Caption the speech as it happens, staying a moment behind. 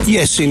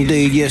Yes,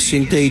 indeed, yes,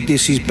 indeed.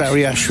 This is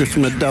Barry Ashford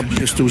from the Dub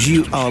Pistols.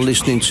 You are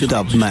listening to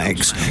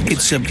Dubmatix.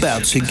 It's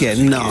about to get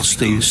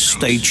nasty.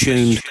 Stay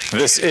tuned.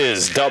 This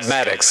is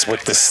Dubmatix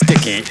with the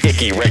Sticky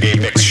Icky Reggae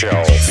Mix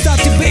Show. Stop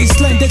the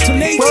baseline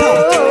detonator.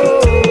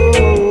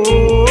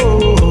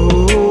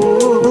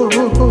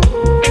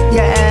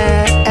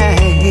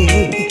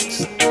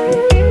 Yes.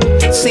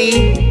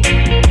 See.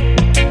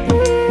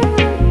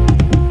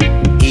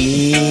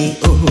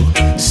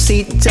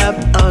 Sit up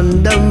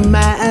on the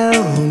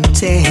mountains.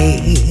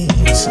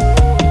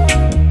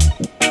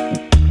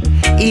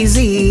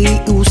 Easy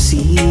to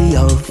see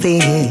all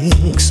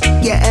things.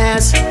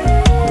 Yes.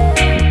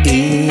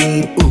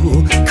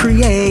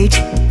 Create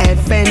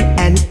heaven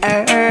and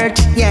earth.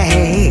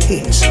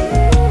 Yes.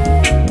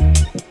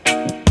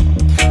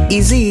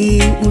 Easy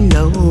who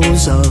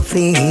knows all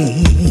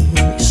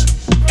things.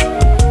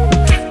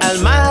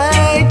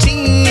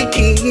 Almighty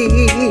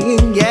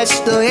King, yes,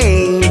 the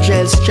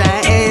angels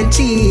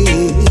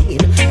chanting.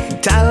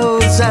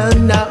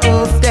 Thousands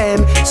of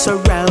them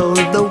surround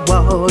the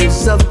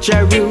walls of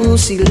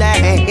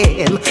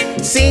Jerusalem,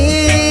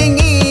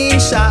 singing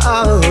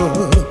song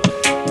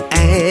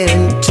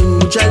and to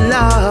the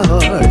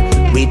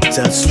Lord with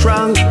a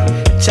strong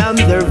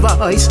thunder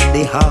voice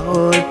they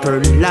all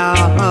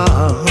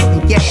prolong.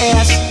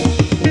 Yes,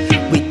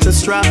 with a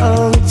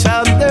strong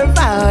thunder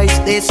voice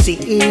they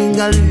sing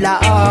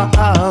along.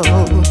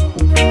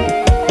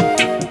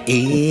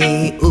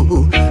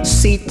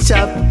 Sit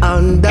up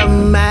on the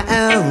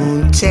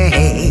mountains.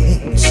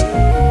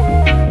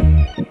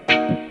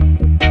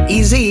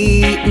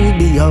 Easy to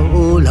be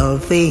all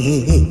of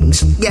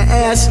things.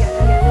 Yes.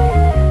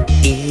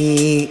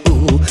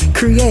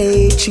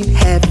 Create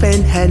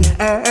heaven and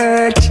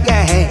earth.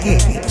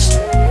 Yes.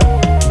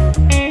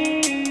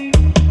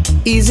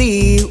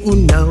 Easy who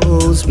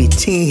knows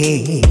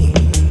between.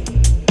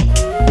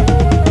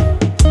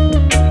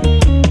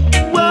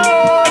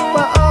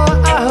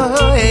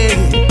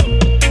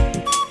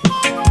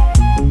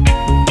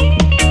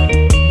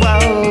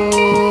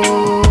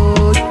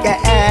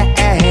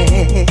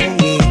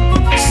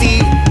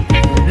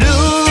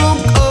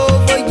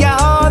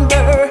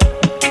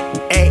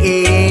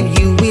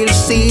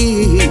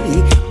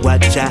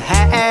 I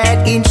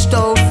had in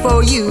store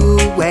for you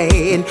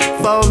and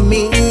for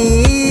me.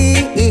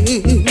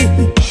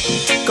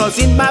 'Cause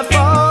in my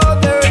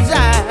Father's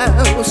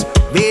house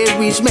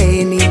there is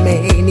many,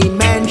 many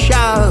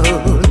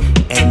mansions,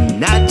 and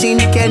nothing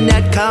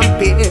cannot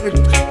compare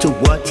to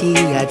what He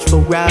had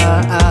for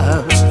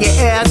us.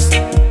 Yes,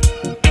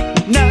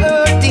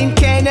 nothing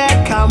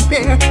cannot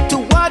compare to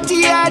what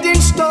He had in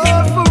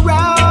store for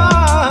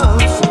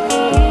us.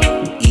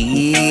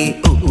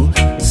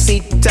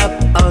 Sit up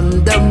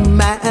on the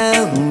mountains.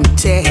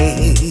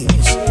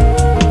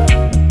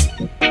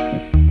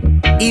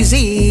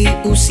 Easy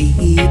to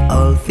see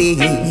all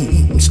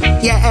things.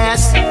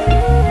 Yes.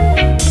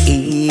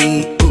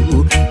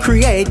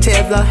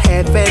 Created the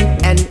heaven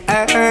and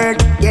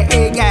earth.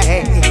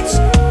 Yes.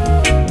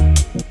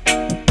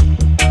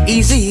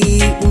 Easy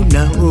who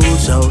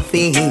knows all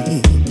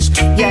things.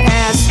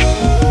 Yes.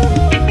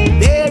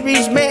 There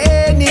is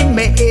many,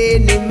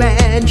 many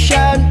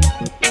mansions.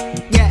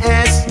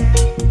 Yes.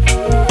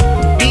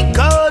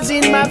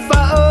 In my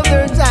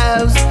Father's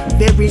house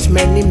there is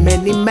many,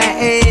 many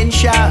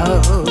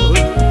mansions.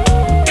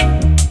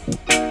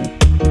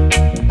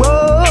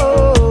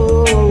 Whoa,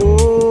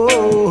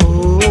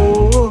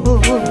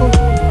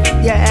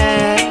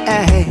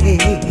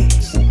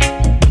 yes.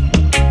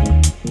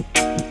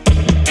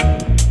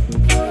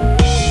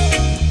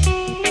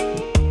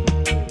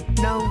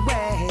 No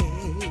way.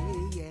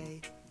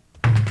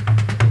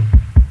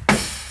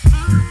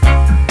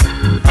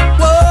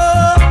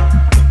 Whoa,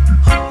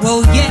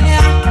 whoa, yeah.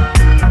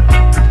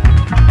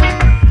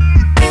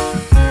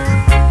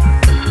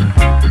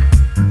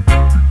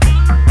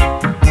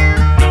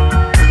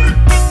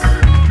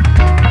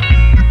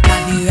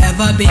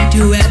 Been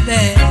to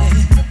heaven.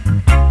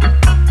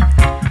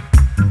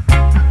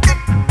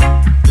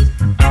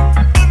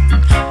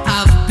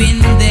 I've been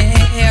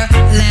there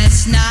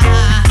last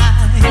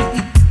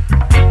night,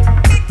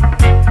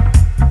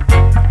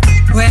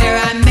 where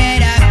I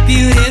met a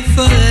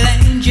beautiful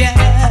angel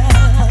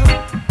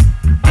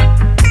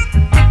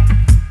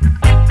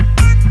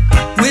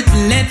with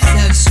lips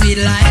as sweet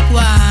like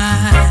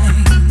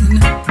wine,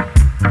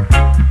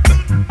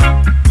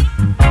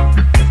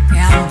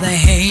 and the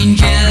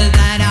angel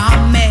that I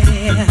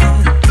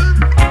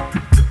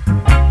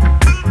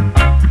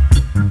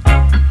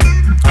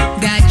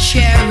got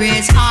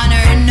cherries on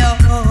her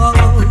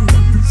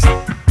nose,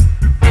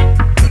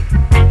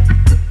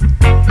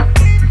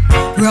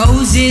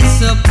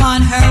 roses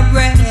upon her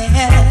breast,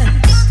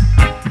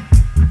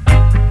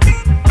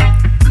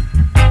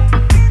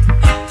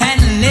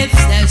 and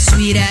lips as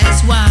sweet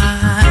as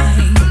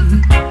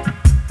wine.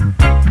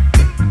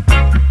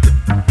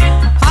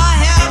 I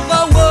have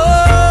a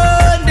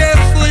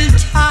wonderful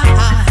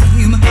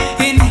time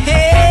in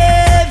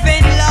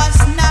heaven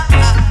last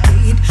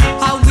night.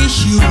 I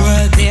wish you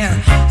were there.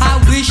 I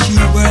wish you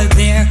were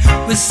there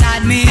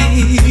beside me.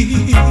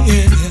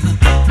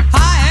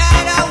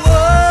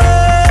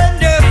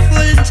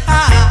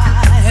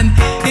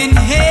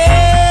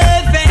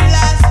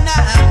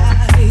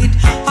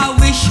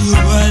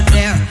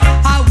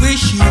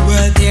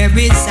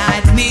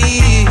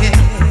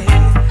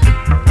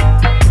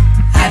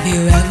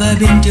 ever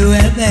been to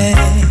heaven?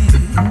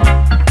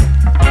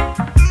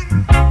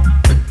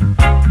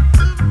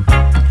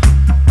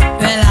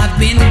 Well, I've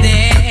been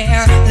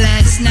there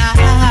last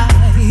night,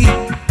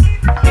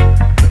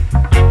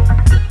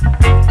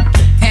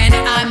 and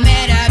I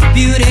met a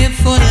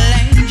beautiful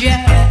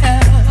angel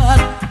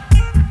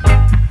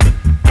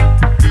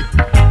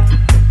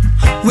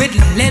with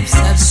lips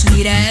as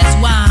sweet as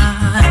wine.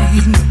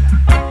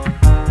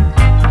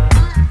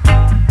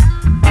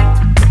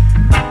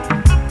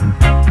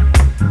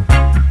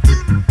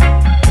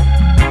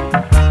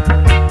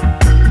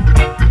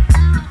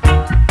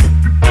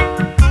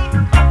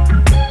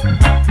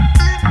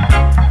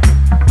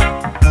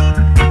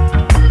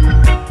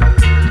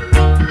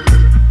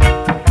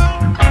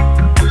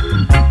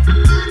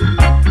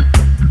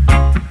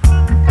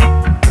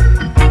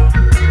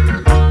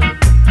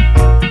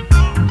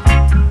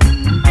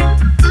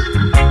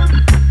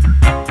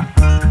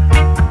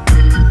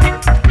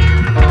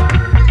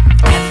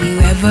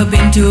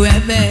 To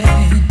heaven,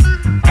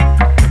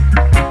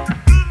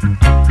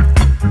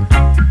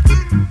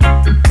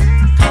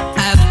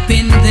 I've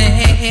been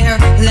there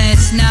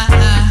last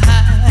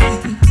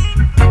night,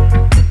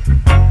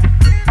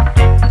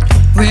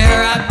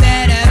 where I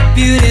met a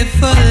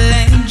beautiful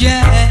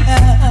angel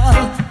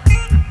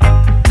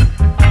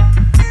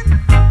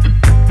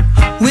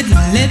with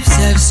lips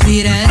as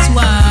sweet as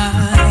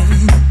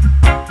wine,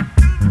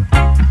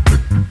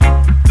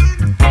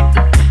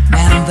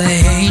 and the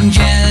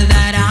angel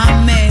that I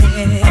met,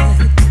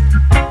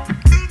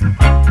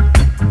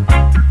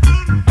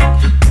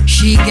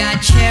 she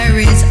got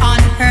cherries on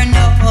her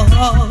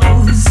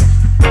nose,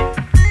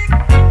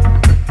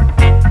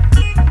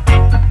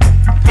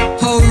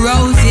 oh,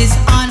 roses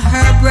on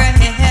her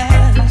breast,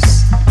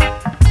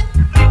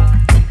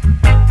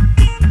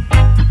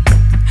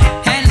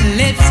 and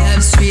lips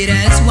as sweet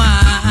as wine.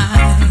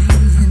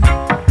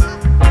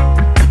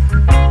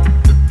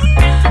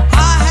 I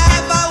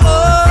have a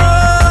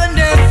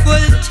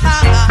wonderful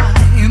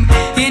time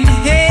in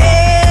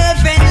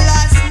heaven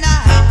last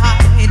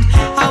night.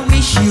 I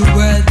wish you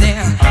were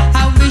there.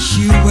 I wish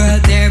you were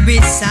there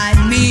beside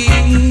me.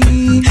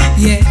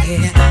 Yeah,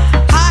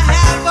 I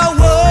have a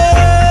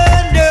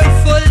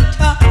wonderful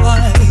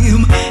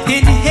time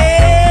in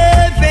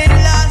heaven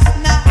last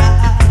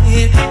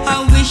night. I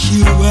wish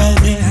you were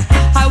there.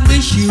 I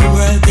wish you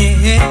were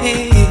there.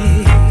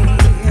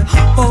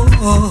 Oh,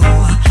 oh.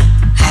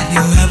 Have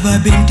you ever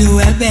been to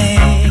heaven?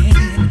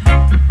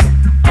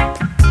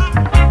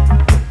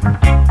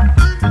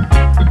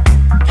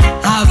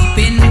 I've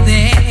been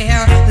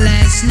there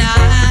last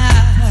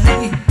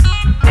night,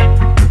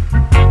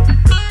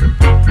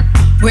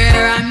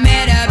 where I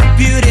met a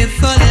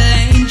beautiful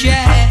angel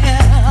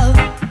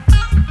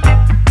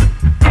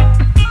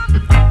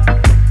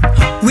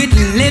with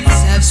lips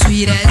as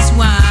sweet as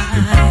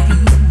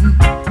wine,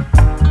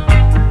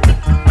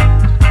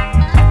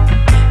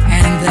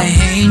 and the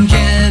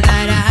angel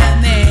that I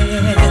met,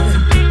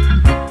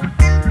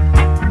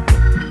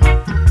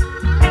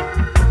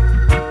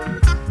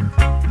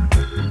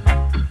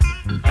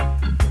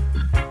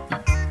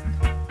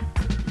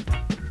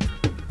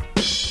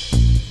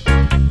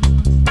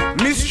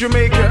 Miss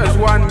Jamaica has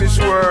won Miss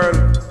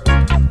World,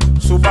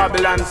 so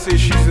Babylon says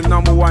she's the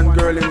 #1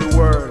 girl in the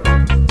world.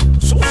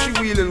 So she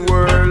wheeling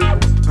world,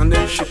 and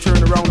then she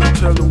turn around and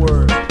tell the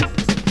world,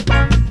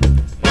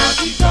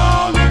 Naughty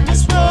girl in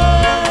this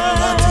world,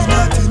 naughty,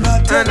 naughty,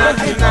 naughty,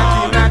 naughty,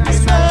 naughty, naughty,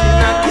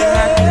 naughty,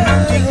 naughty,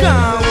 naughty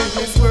girl with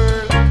Miss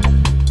World,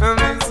 and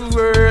Miss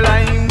World,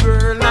 I'm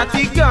girl,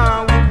 naughty girl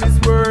with Miss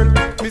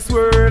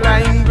World,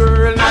 I'm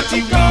girl,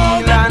 naughty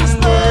wheel and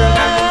world,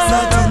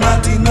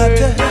 naughty,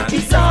 naughty, naughty,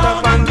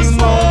 stop on the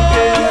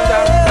mountain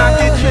top,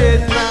 naughty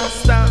trade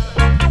master,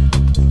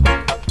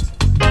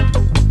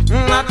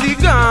 naughty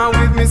girl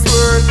with Miss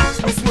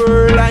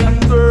World, I'm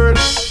girl.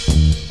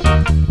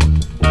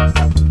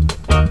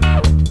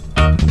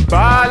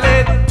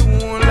 Ballet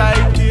don't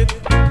like it,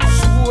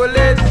 Soul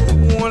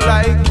don't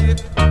like it,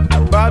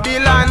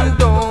 Babylon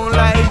don't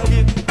like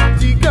it.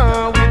 Naughty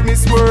girl with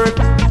Miss World,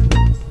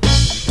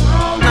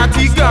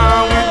 naughty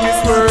girl with Miss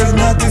World,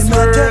 Miss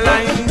World,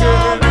 I'm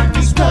girl.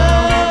 Miss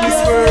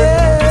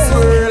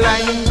World,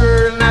 I'm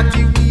girl,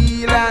 naughty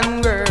wheel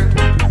and girl,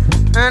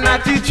 and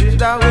naughty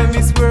cheddar with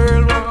Miss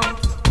World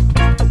wants.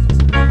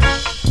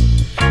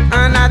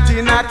 And naughty,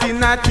 naughty,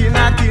 naughty,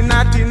 naughty,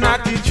 naughty,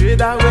 naughty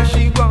cheddar where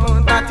she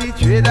want, naughty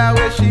cheddar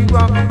where she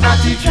want,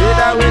 naughty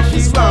cheddar where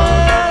she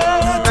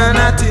want. And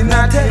naughty,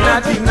 naughty,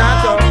 naughty,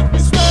 naughty.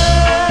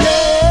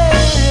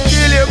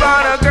 Kill you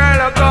about a girl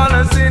I call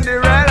her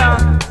Cinderella,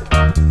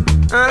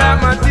 and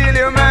I'ma tell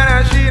you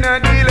man, she not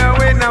dealing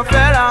with no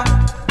fella.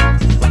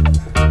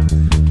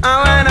 And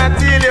when I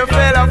tell you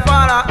fella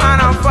follow,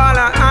 and I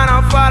follow, and I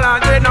follow,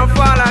 dread no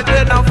follow,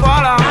 dread no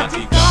follow.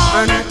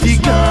 And naughty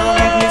girl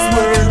with Miss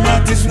World,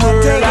 Miss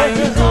World,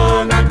 I'm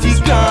girl, naughty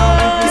girl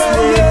with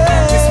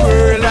Miss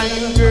World,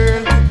 I'm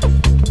girl.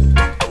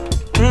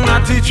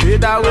 Naughty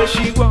trader where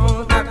she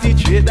want, naughty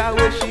trader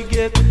where she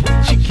get,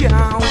 she can't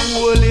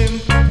hold him.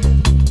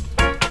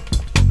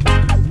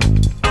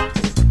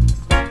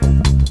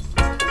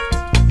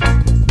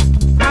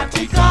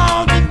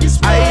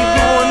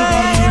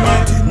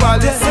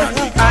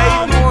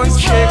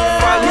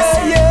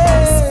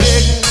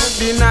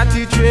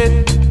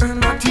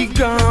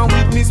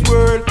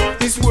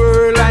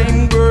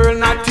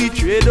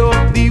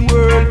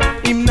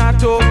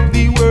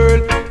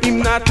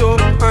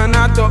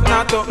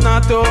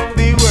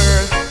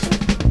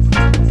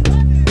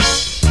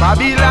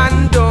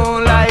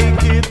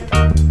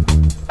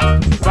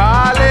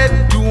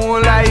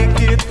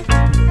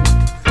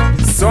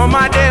 Some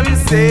of them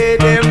say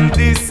them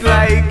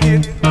dislike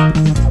it.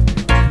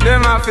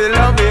 Them have to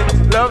love it,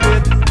 love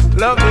it,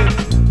 love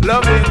it,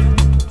 love it.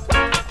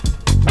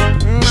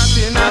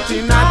 Natty,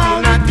 natty,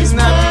 natty, natty,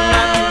 natty,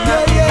 natty,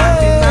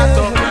 natty,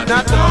 natty,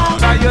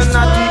 natty, your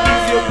natty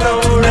is your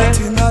glory.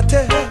 Natty,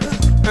 natty,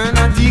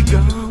 natty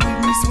gone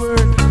with Miss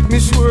World,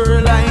 Miss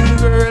Worldline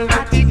girl.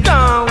 Natty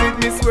gone with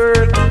Miss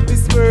World,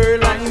 Miss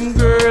Worldline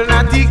girl.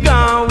 Natty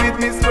gone with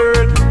Miss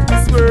World,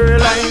 Miss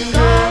Worldline girl.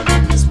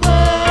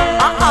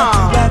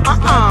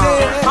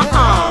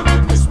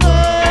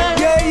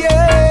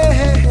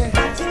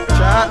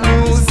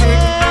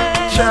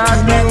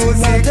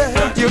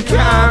 You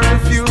can't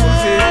refuse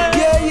it.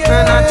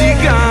 And Natty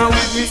gone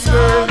with Miss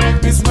World,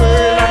 Miss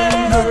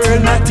Worldline girl.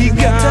 Natty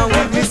gone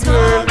with Miss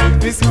World,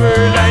 Miss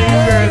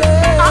Worldline girl.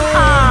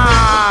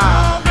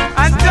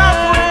 On top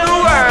of the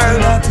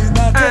world.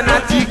 And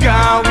Natty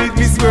gone with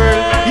Miss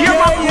World. Hear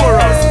my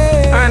chorus.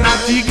 And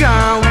Natty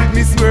gone with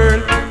Miss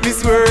World, Miss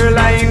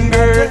Worldline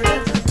girl.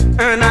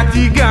 And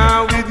Natty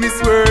gone with Miss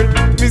World,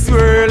 Miss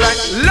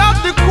Worldline.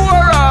 Love the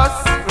chorus.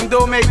 And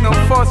don't make no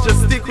fuss,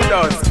 just stick with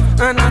us.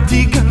 And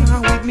Natty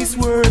gone with Miss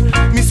World,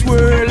 Miss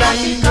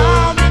Worldline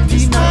girl.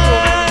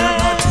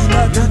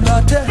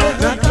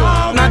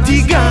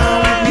 Natty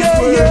gone with Miss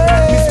World,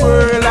 Miss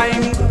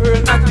Worldline girl.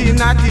 Natty,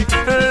 natty,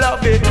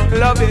 love it,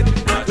 love it,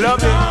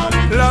 love it,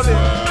 love it,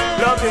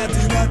 love it,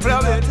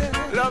 love it,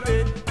 love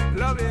it,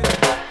 love it.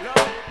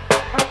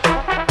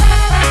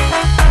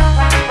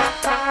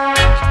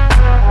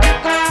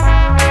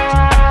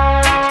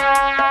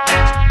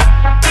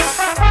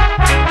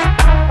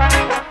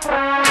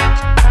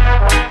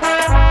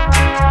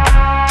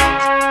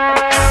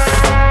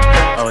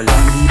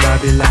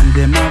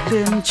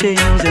 Them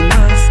changing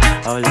us.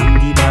 How long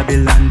the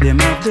Babylon them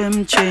have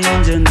them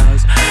changing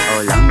us?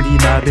 How long the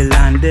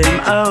Babylon them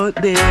out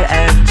there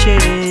have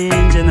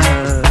changing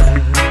us?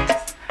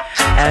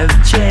 Have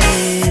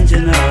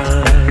changing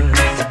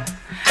us.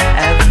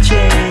 Have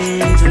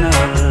changing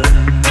us.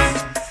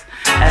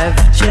 Have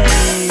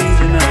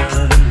changing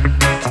us.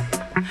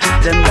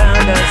 Them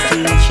bound us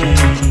in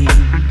chains.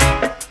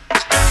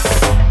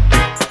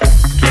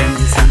 Can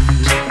you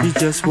see? We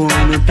just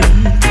wanna be.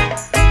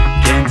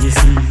 Can't you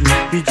see,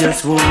 we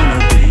just wanna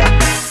be.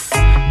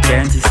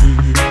 Can't you see,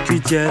 we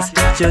just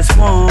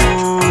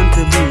want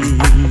to be.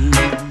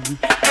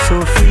 So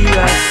free,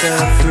 Rasta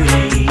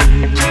free.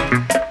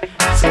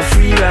 So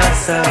free,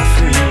 Rasta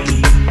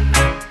free.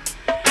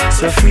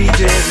 So free,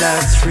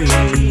 dreadlocks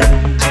free.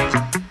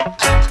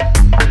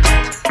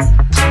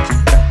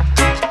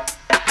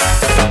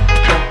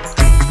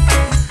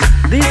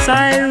 This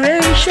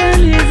iration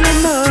is a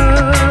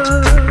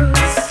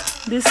must.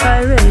 This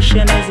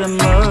iration is a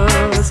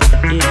must.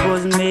 It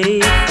was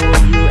made for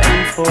you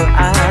and for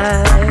I.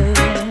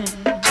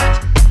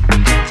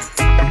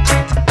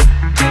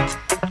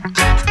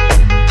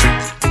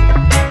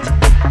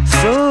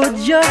 So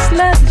just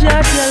let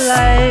your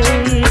light,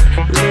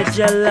 let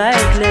your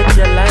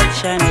light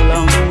shine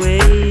along the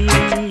way.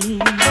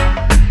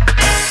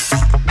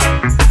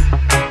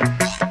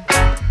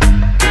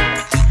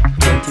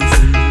 Can't you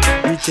see,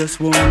 we just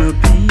wanna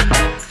be.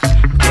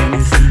 Can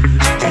you see,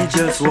 we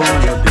just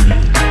wanna be.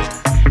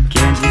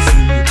 Can't you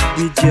see,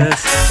 we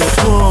just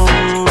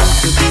want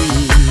to be.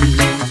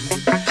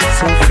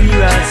 So free,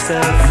 Rasta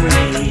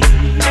free.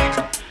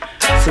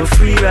 So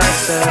free,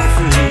 Rasta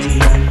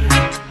free.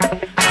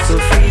 So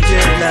free,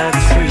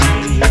 dreadlocks free.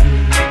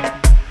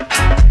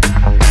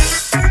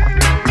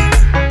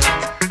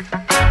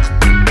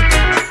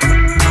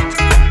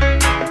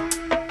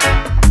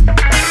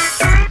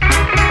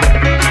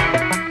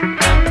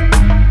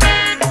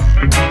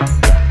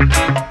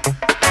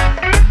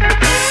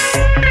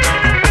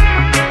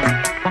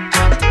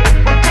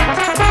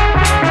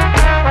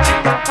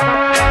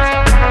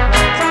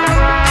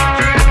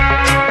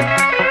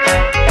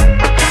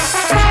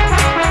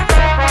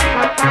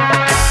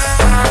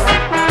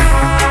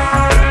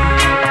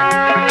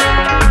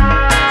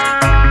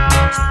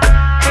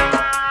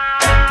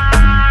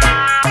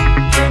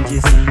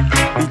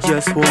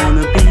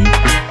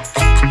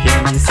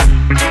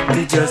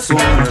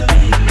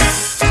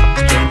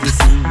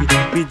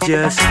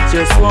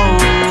 Just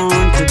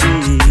want to be.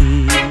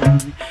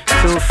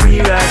 So free,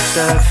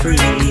 Rasta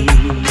free.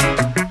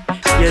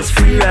 Yes,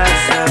 free,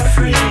 Rasta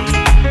free.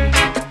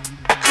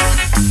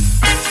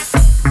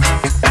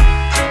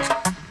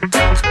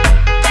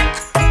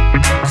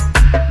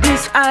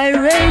 This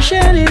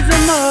iration is a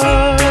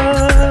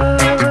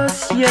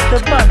must. Yet the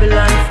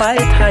Babylon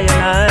fight high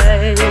and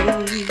high,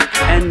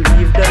 and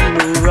we've done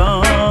no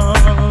wrong.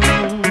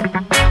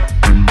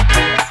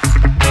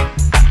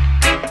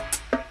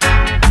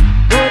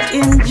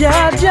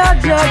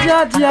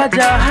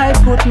 Ja, I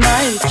put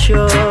my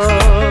trust.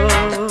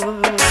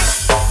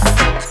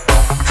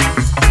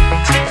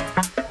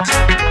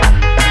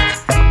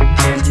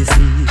 Can't you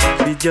see,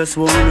 we just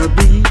wanna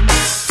be.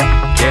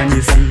 Can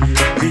you see,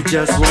 we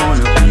just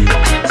wanna be.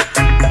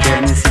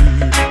 Can you see,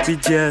 we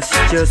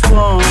just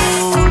want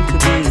to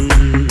be.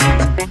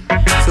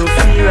 So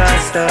free,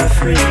 Rasta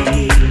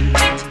free.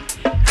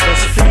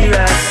 Just free,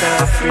 Rasta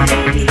Rasta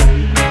free.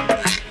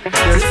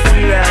 Just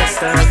free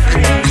Rasta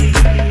free.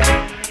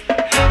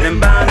 Them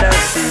bound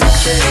us in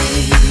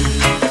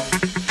chains.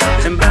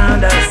 Them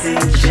bound us in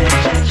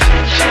chains.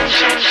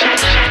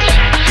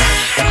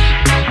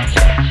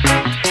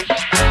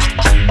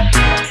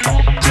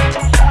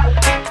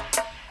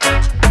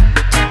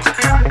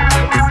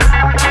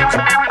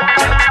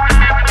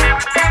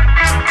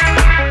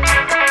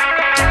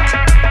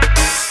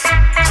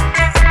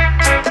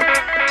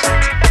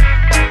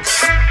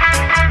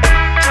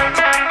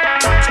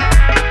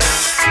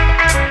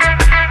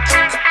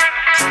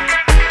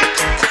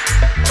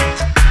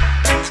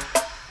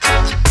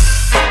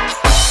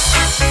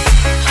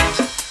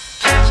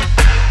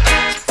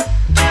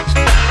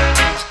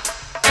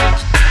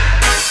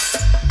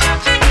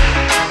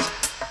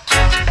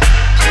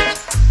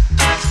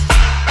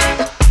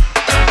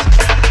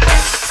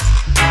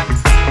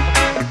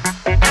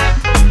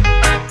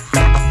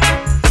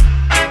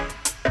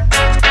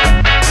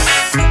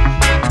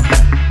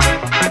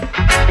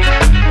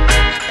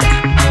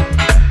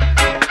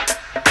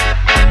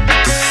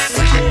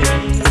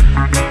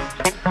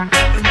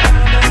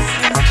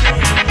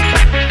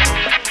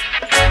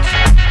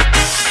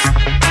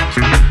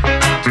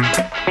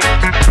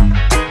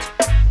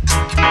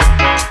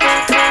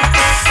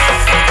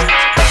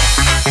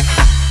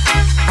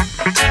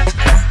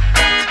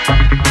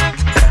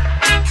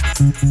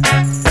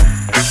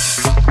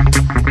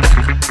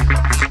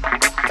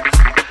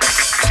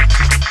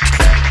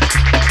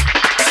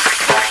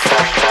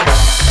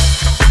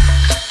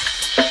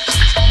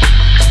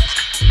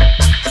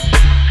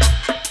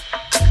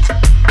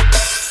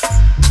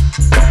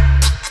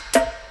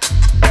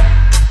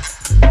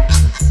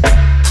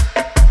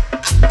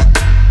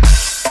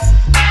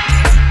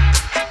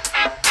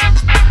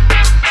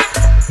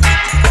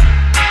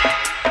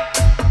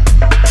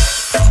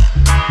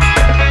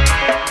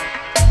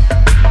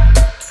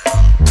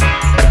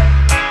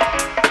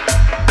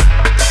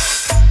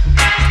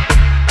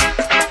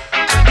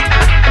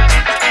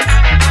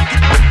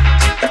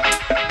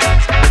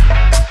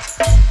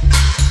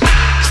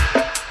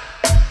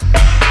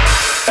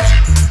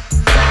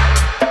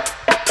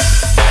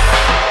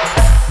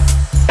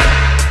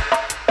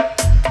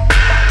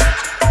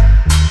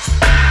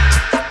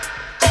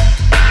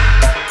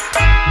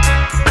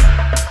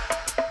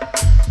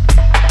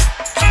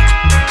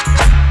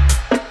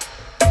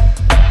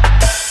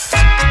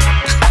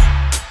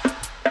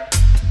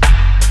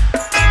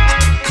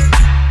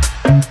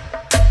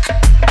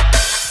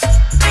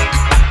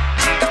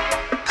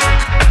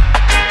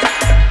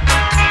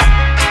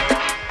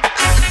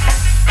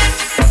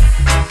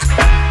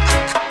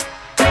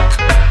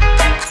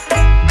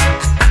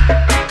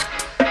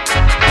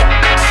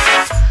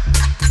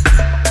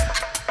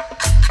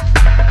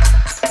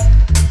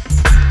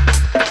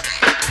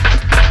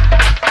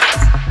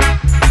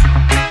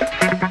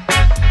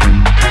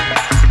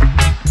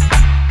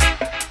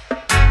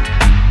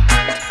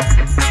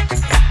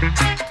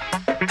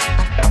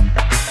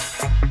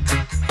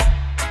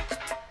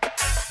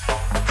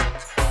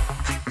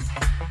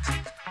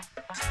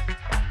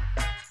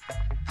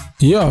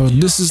 Yo,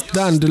 this is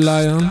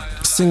Dandelion,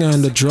 singer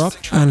in the drop,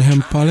 and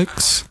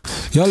Hempalix.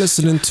 You're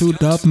listening to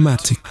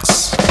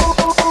Dubmatix.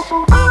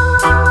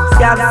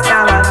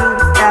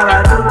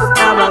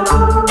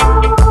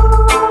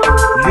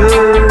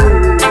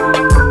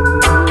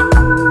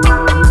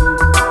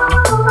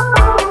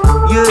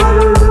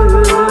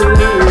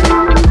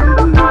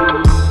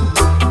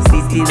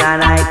 Sitting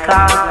and I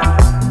come,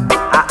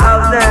 I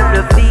observe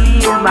the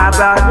field, my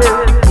brother.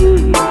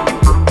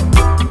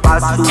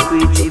 Pass through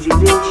great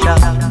tribulation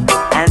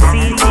and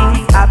see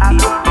things happy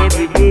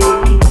every day.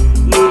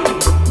 Yeah.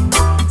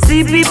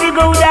 See people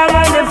go down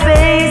on their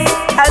face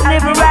and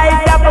never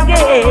rise up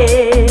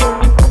again.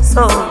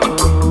 So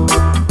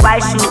why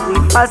should we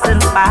fuss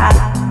and fight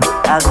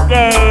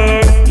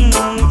against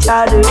each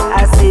other?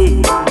 I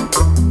say,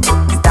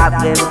 stop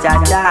them,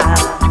 Jaja,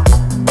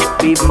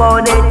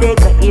 before they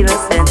take an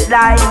innocent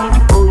life.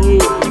 Oh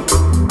yeah,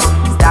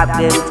 stop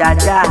them,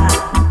 Jaja,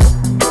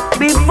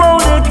 before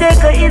they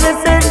take an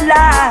innocent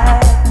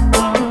life.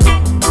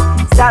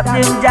 Stop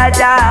them,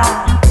 Jaja,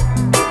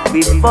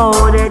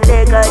 before they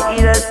take an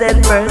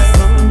innocent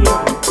person.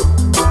 Yeah.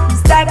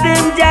 Stop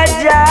them,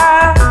 Jaja,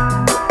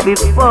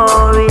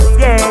 before it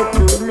gets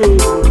too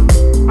late.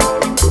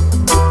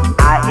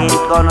 I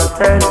ain't gonna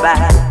turn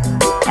back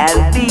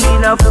and be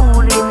no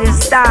fool in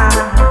this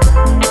time.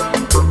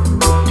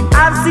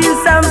 I've seen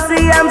some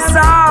say I'm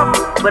soft,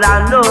 but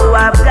I know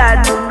I've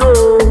got to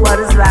know what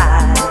it's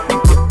like.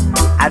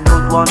 I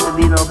don't want to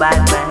be no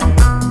bad man.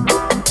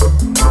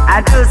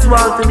 I just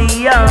want to be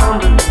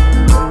young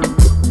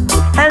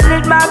and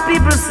let my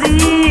people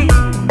see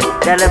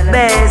that the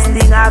best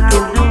thing I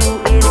can do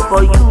is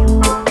for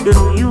you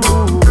and you.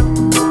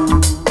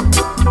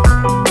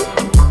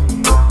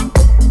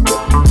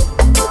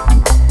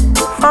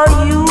 For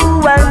you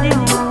and you.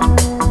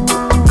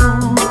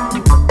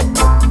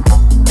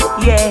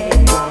 Yeah.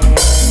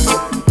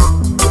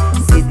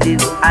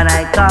 Sitting and I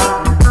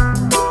come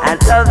and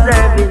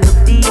observing the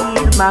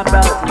field, my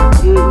brother.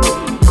 Yeah.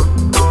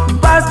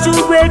 pass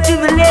through great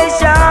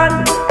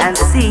tribulation and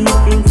see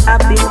things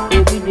happen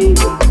every day.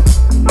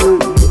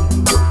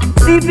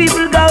 See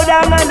people go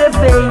down on their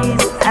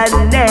face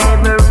and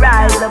never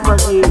rise up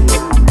again.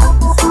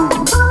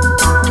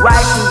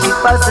 Why should we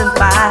fuss and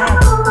fight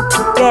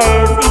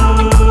against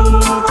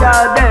each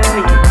other?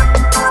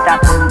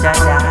 Stop them,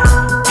 Jaja.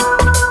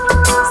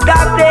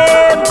 Stop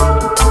them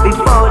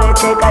before they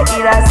take a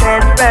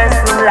innocent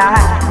person's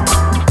life.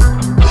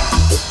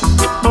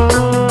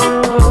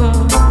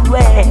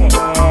 Well,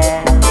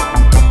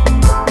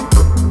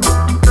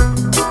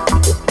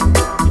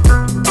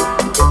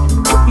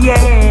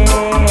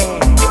 yeah,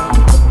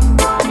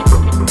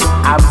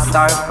 I'm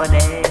sorry for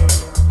them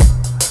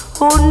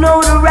who know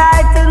the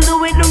right and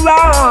do it the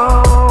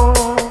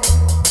wrong.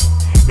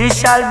 This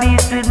shall be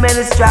sweet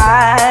many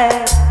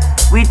strife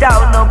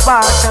without no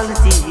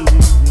partiality.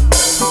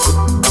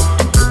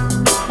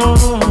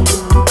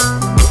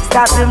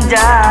 Stop them,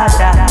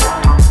 Jaja,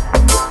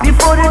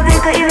 before they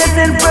take an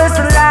innocent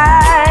person's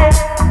life.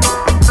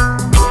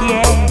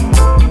 Yeah.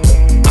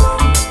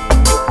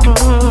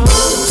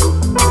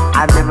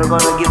 I'm never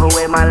gonna give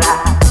away my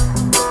life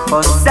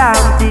for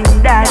something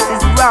that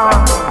is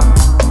wrong.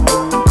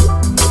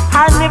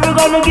 I'm never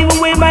gonna give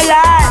away my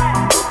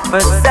life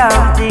for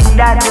something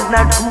that is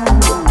not true.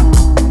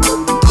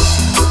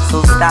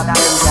 So stop them,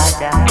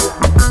 Jaja,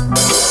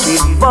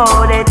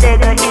 before they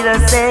take an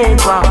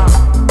innocent one.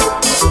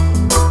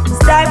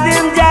 Stop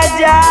them,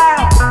 Jaja,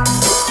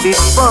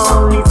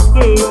 before it's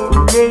too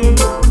late.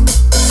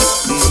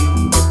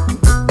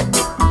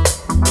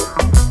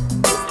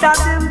 Stop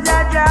them,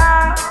 Jaja.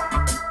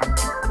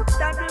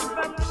 Stop them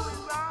from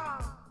doing wrong.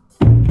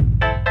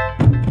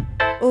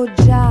 Oh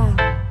Jah,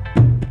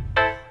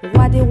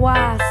 roi des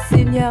rois,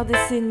 seigneur des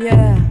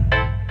seigneurs,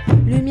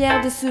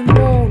 lumière de ce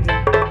monde,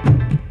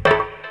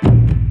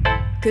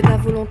 que ta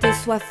volonté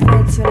soit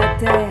faite sur la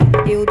terre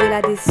et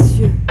au-delà des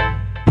cieux.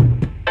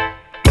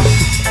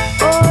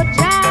 Oh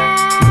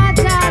Jah,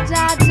 Jah,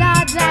 Jah,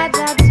 Jah, Jah,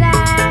 Jah,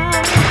 Jah.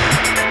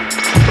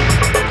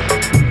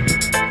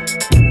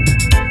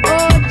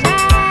 Oh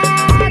Jah,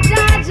 Jah,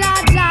 Jah, Jah,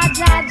 Jah,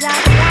 Jah, Jah.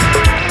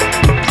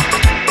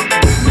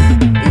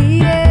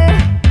 Yeah.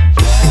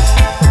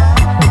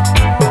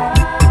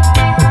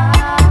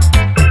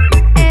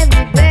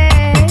 Every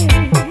day,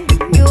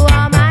 you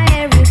are my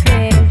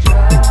everything.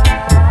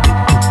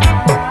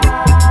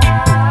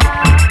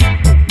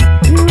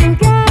 You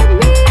got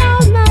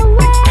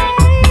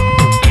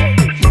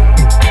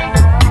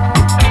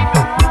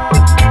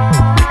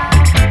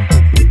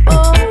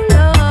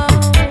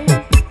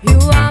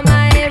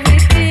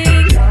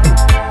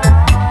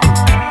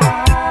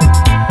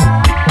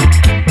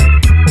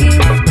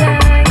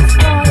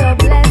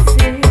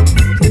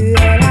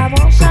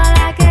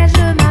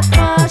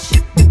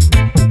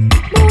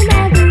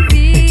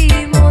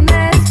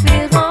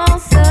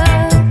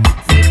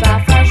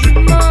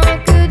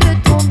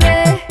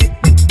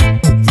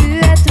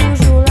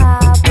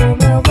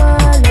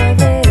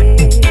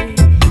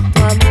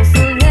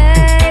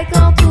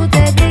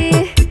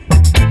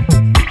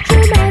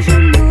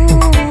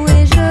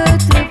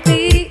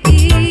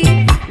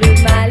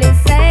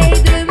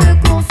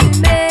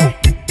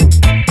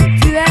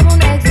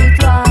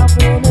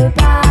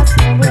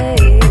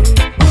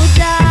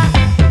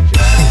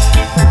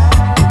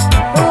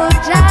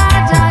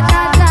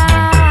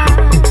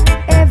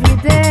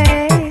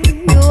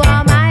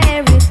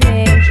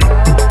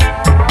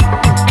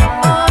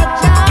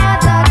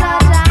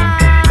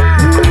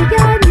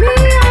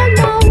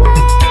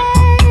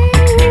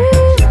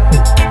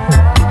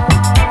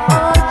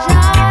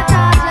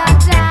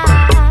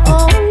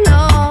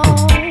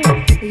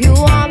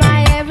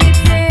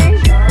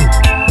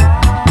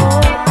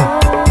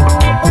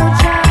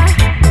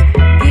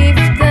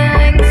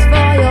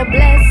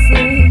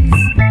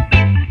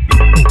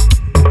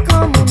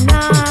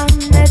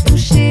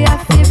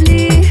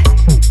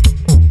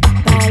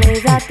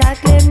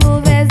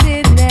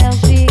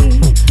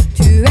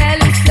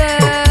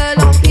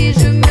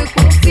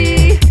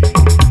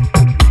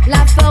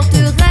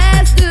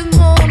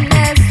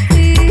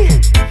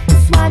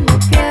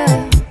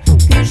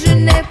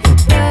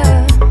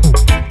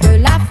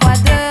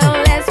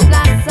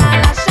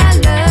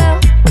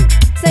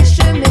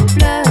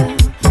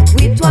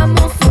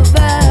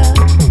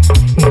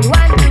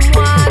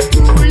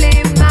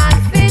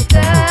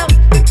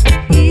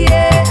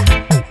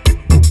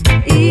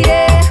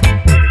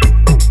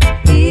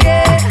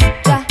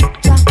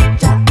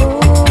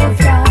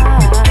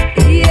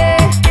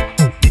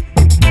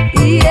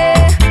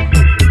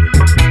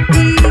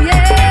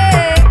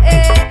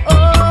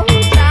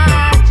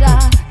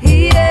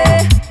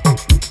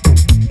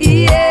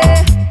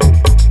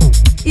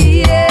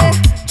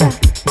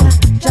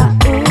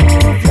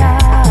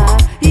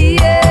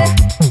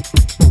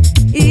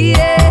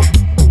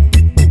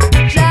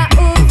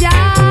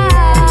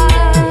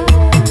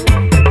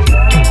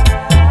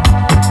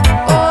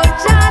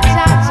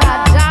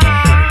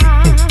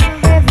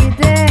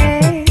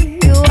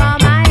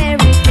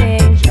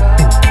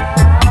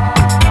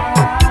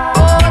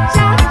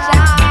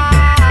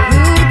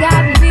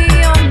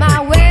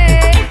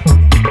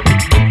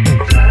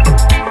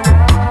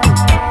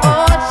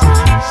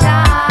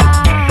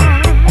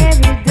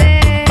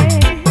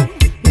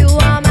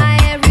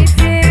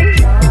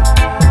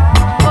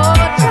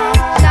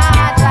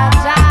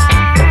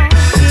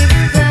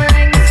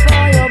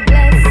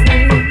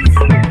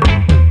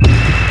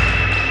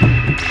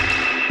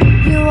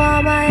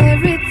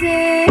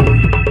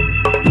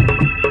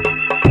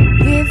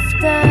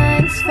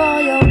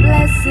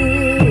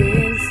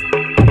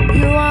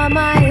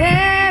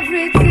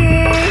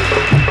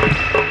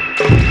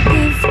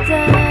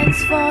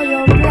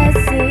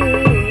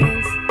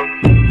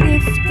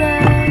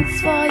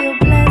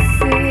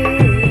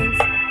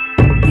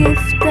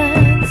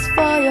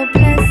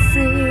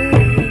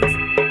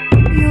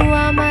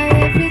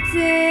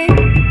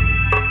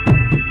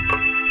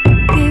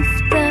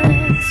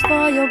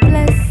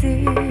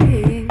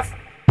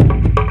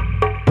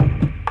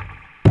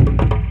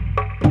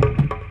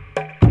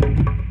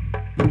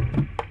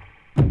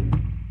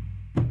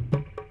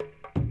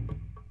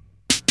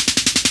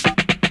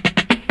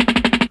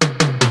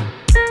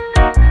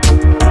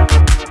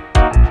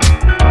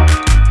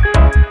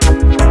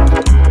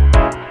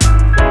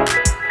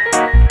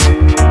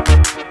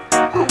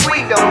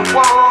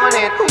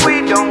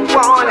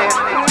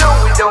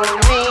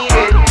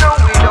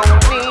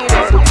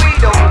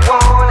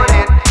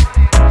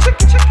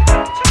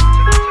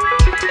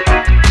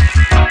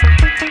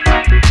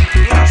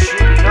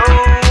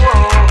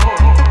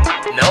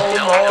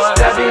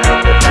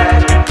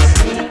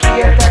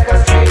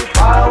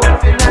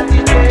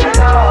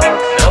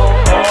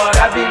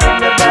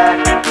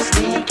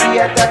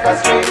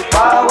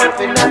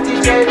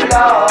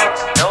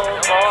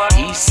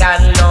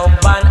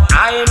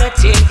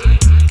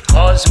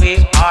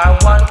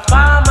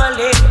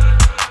family.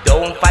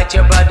 Don't fight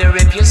your brother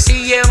if you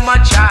see him a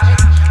try.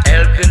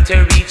 Help him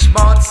to reach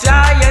Mount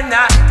Zion.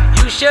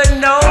 You should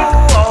know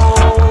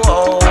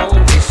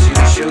this you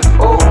should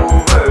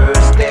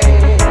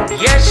overstand.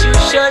 Yes, you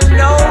should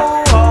know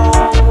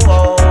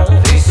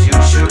this you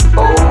should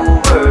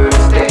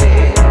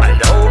overstand.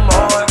 No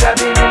more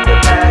stabbing in the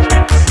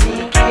back,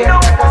 sneaky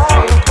and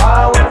straight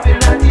forward for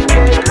not to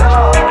get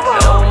lost.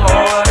 No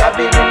more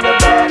stabbing in the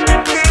back,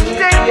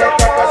 sneaky and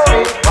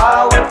straight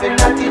forward for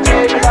not to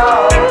get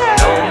lost.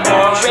 No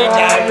more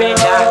rinna,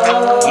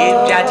 give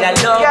Jaja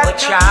love a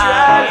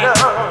try.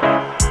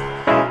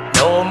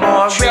 No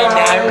more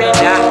rinna,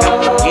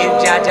 give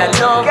Jaja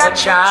love a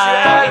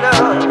try.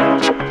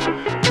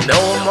 No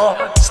more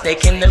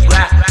snake in the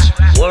grass,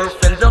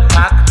 wolf in the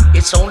pack.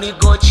 It's only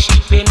good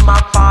sheep in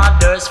my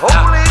father's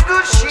flock.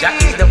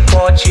 Jack is the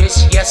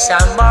fortress, yes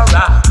I'm a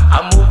rock.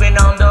 I'm moving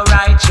on the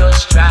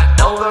righteous track.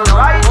 No, the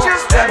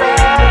righteous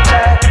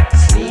track.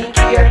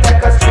 Sneaky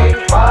attack us straight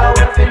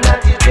forward for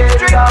not to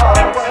get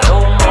lost. No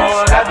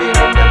more stabbing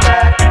in the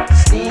back.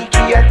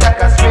 Sneaky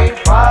attack us straight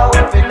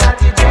forward for not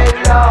to get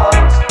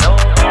lost. No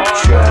more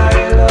try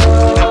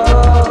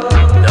love.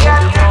 No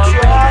more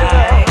try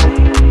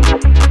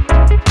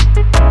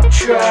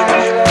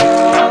love.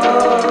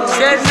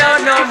 Said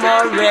no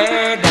more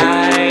red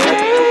eye.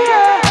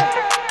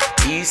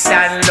 Peace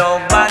and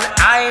love and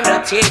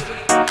unity,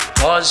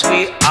 'cause we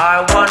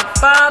are one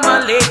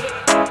family.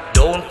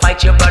 Don't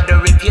fight your brother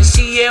if you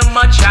see him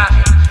a try.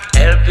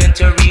 Help him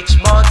to reach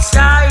Mount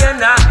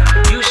Zion.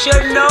 You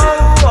should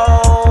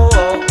know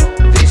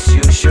this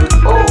you should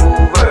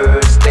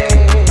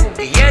overstand.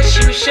 Yes,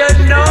 you should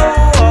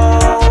know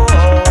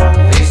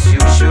this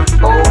you should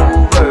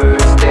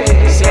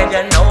overstand. Said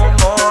no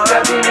more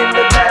stabbing in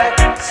the back,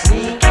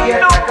 sneaky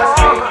attack us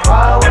straight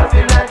forward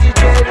for not to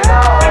get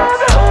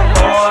lost. No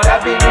more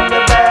stabbing in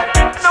the back,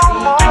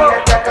 sneaky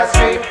attack us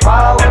straight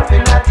forward for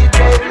not to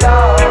get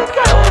lost.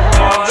 No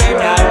more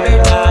red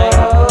eye.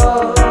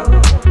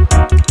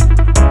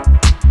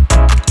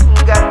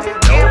 Got to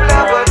give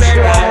love a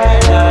try.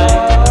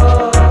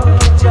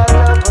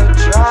 Love a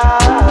try.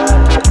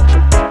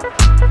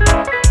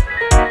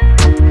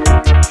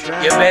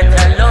 You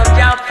better love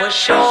that for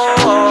sure.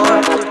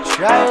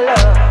 Try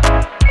love.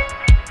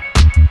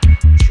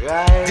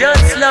 Try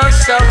just love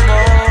some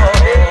more.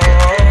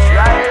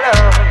 Try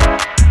love.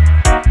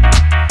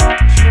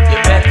 You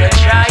better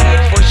try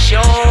it for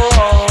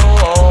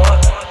sure.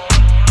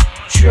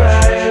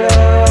 Try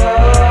love.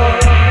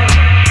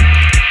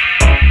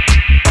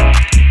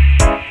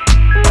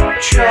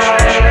 Try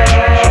love.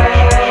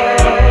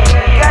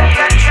 Got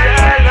to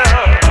try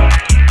love.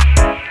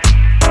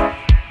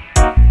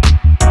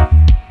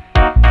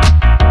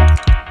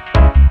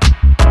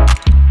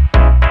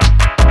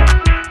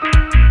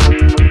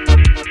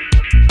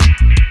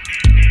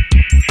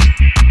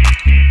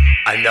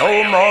 No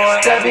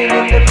more stabbing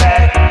in the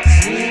back,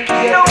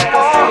 sneaky no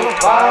more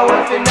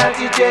forward for not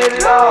to get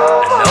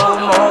lost. No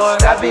more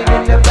stabbing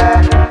in the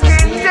back,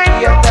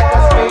 sneaky attack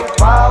us straight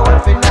forward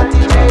for not to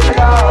get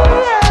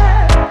lost.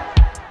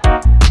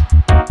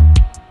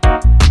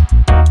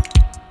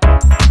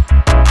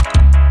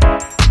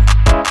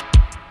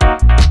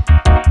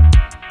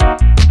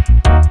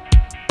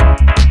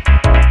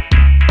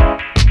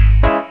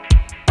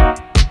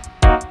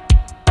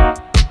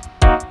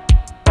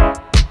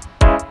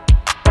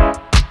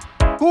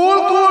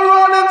 Cool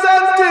runnings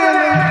and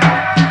stealing.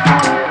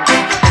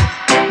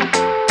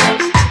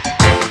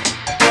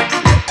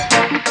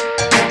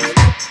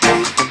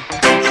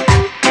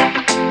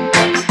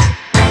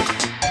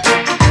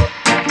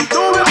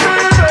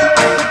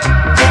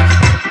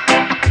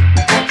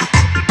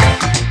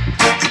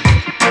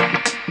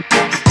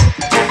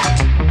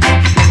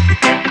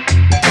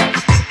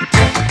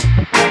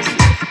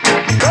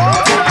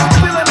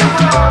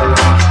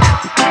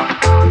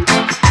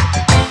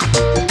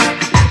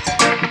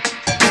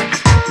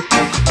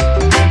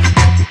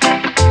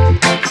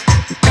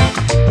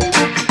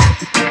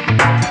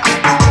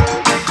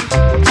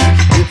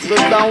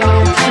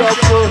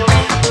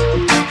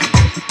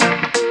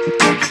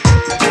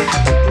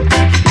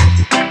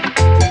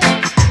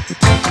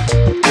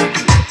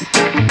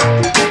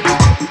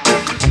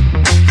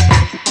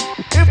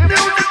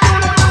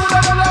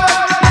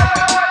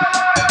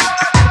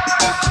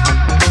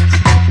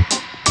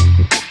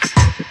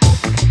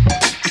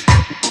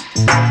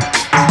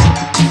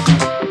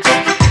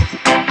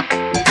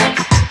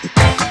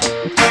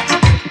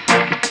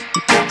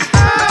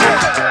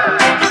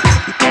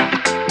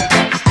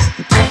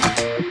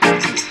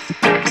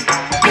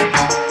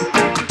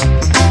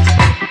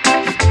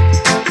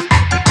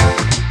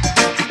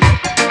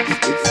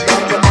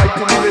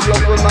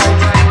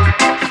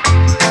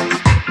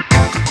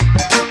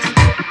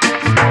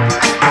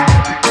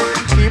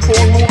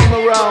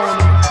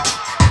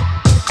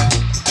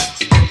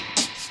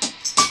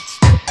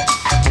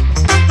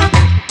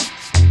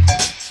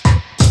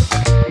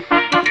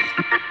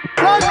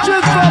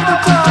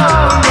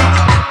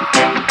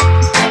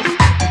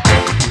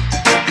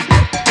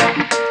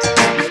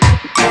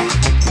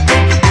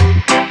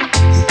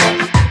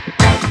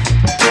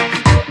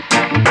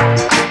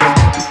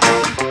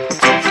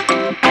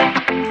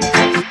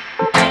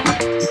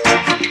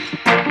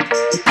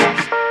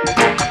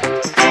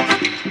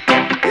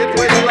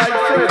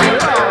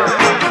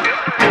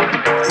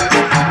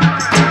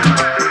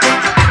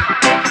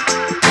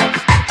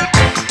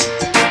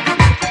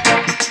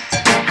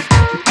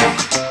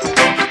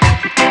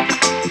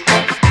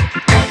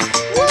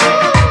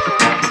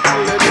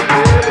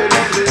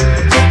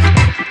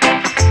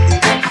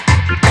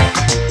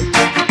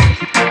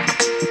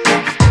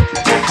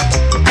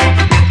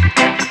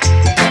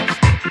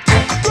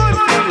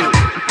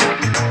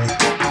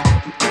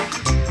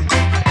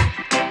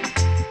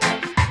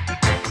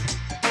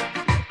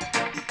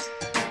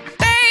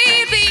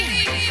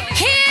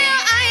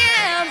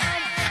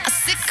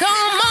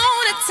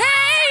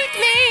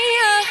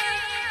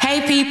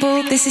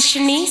 people, this is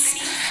Shanice,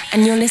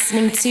 and you're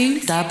listening to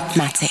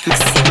Dubmatix.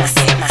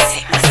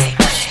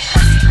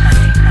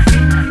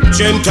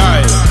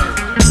 Gentile,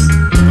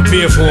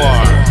 prepare for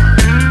war.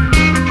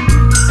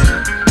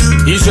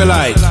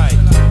 Israelite,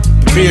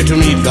 prepare to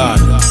meet God.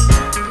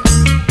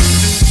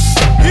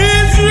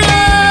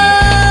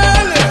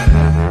 Israel,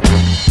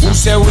 who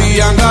say we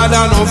ain't God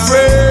and no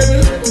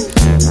friend?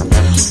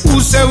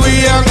 Who say we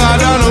ain't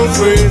God and no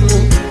friend?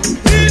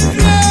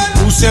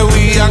 Who say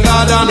we ain't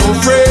God and no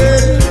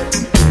friend?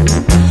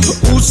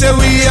 Who say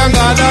we ain't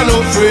God and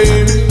no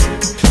friend?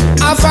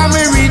 After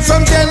me read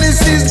from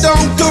Genesis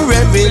down to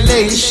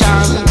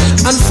Revelation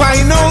and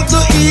find out the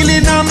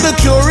healing and the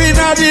curing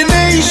of the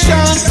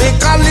nation.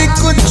 Make a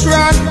little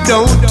track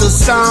down to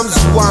Psalms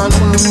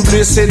 1.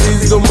 Blessed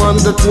is the man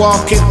that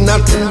walketh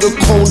not in the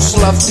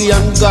counsel of the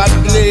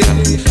ungodly.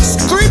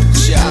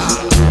 Scripture.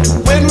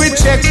 When we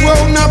check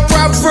round a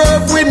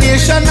proverb, we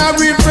nation a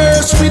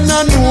reverse. We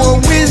no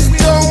know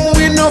wisdom,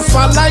 we no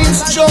follow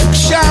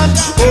instruction.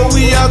 Oh,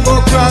 we a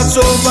go cross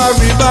over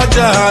River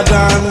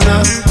Jordan.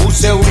 Who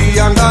say we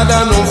ain't got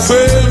no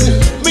friend?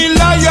 Me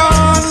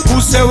lion. Who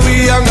say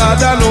we ain't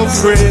got no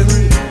friend?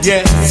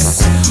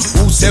 Yes.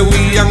 Who say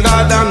we ain't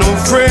got no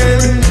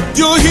friend?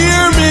 You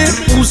hear me?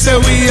 Who say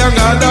we ain't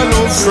got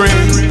no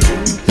friend?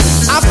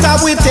 After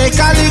we take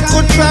a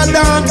little trot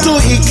down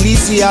to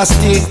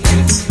Ecclesiastic,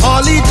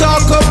 all he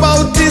talk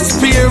about is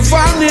pure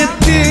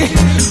vanity.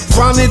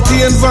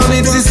 Vanity and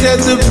vanity,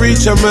 said the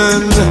preacher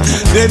man.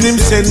 Then him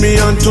send me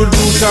on to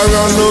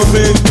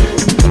Deuteronomy.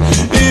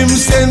 Him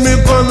send me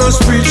on a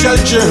spiritual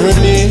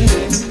journey.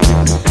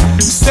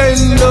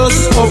 Send us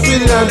up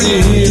in the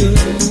hill.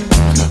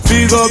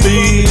 Figure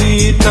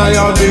beat, now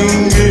you're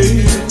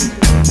dingy.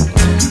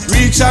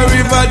 Reach a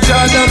river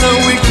Jordan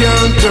and we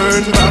can't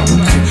turn back.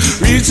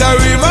 Reach a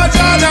river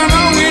Jordan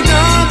and we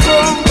not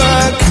come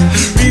back.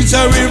 Reach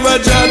a river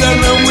Jordan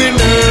and we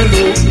not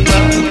look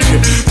back.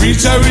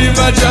 Reach a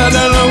river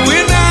Jordan and we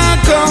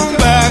not come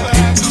back.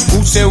 Who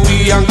say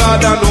we ain't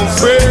got no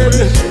friend?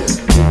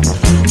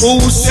 Who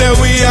say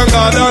we ain't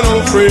got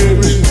no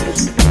friend?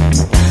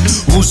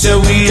 Who say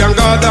we ain't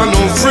got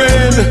no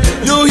friend?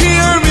 You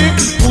hear me?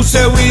 Who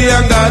say we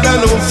ain't got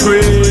no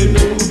friend?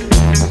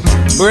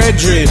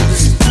 Brethren,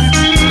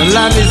 the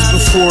land is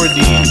before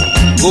thee.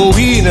 Go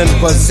in and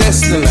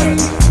possess the land.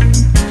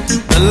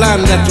 The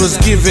land that was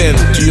given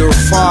to your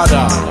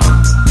father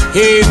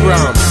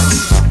Abraham,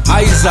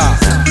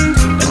 Isaac,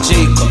 and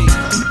Jacob,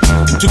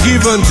 to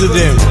give unto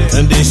them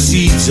and their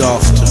seeds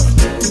after.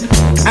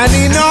 And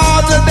in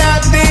order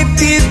that they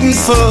didn't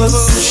fuss,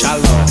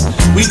 shalom,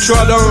 we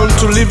trod on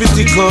to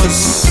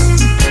Leviticus.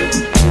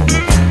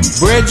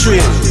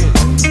 Brethren,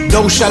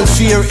 thou shalt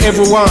fear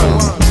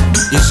everyone,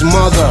 his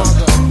mother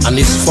and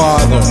his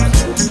father.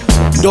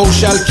 Thou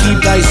shalt keep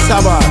thy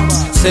Sabbath,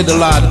 said the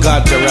Lord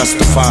God to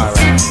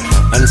Rastafari,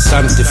 and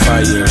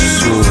sanctify your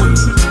soul.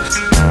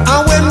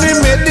 And when we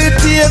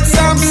meditate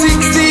Psalm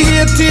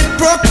 68, it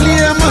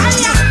proclaim,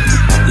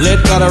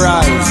 let God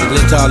arise and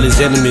let all his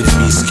enemies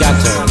be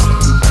scattered.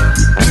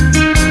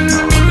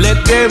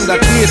 Let them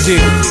that hate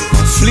him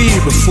flee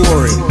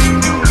before him.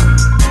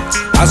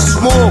 As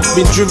smoke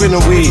be driven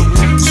away,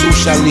 so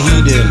shall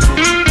he them.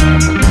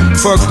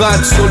 For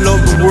God so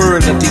loved the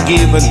world that he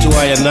gave unto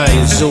I and I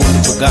his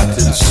only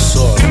begotten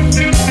Son.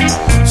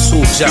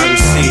 So John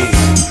say,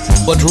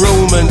 but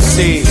Romans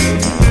say,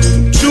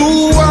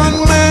 through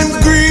one man's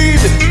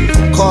greed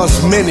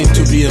caused many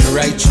to be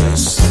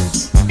unrighteous,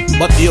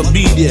 but the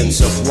obedience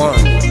of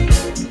one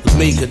would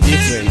make a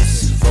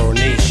difference for our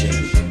nation.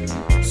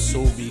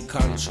 So be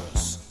conscious.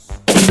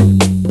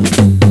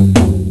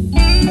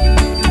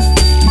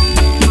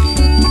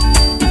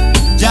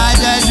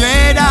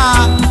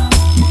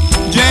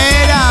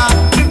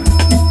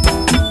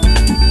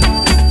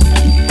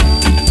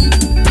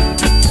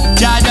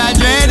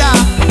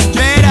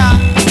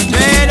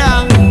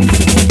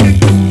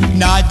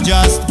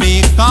 Just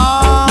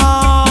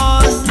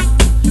because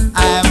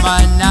I'm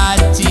a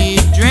naughty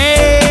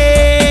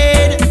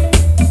dread,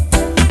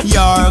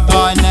 you're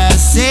gonna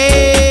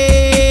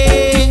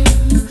say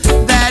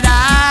that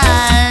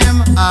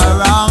I'm a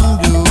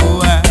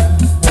wrongdoer.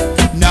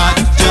 Not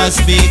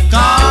just because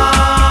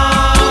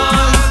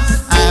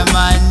I'm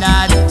a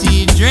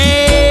naughty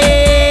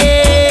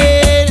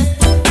dread,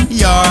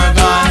 you're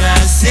gonna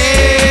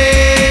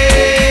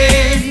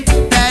say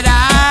that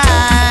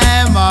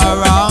I'm a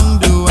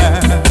wrongdoer.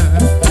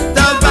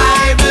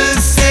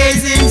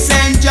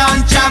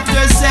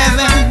 Chapter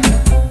 7,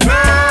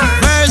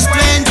 verse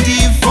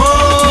 24,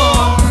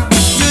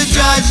 to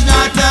judge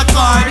not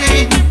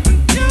according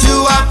to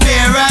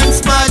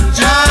appearance, but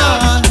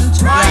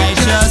judge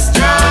righteous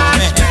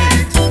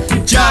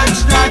judgment.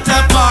 Judge not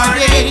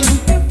according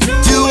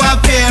to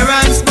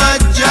appearance, but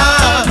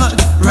judge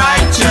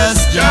righteous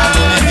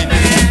judgment.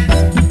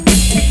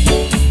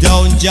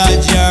 Don't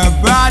judge your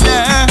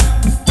brother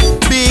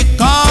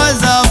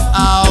because of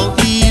how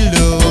he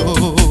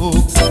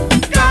looks.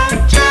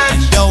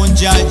 Don't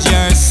judge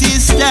your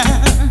sister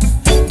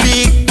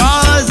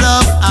because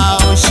of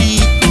how she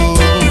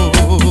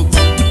cooks.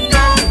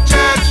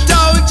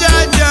 Don't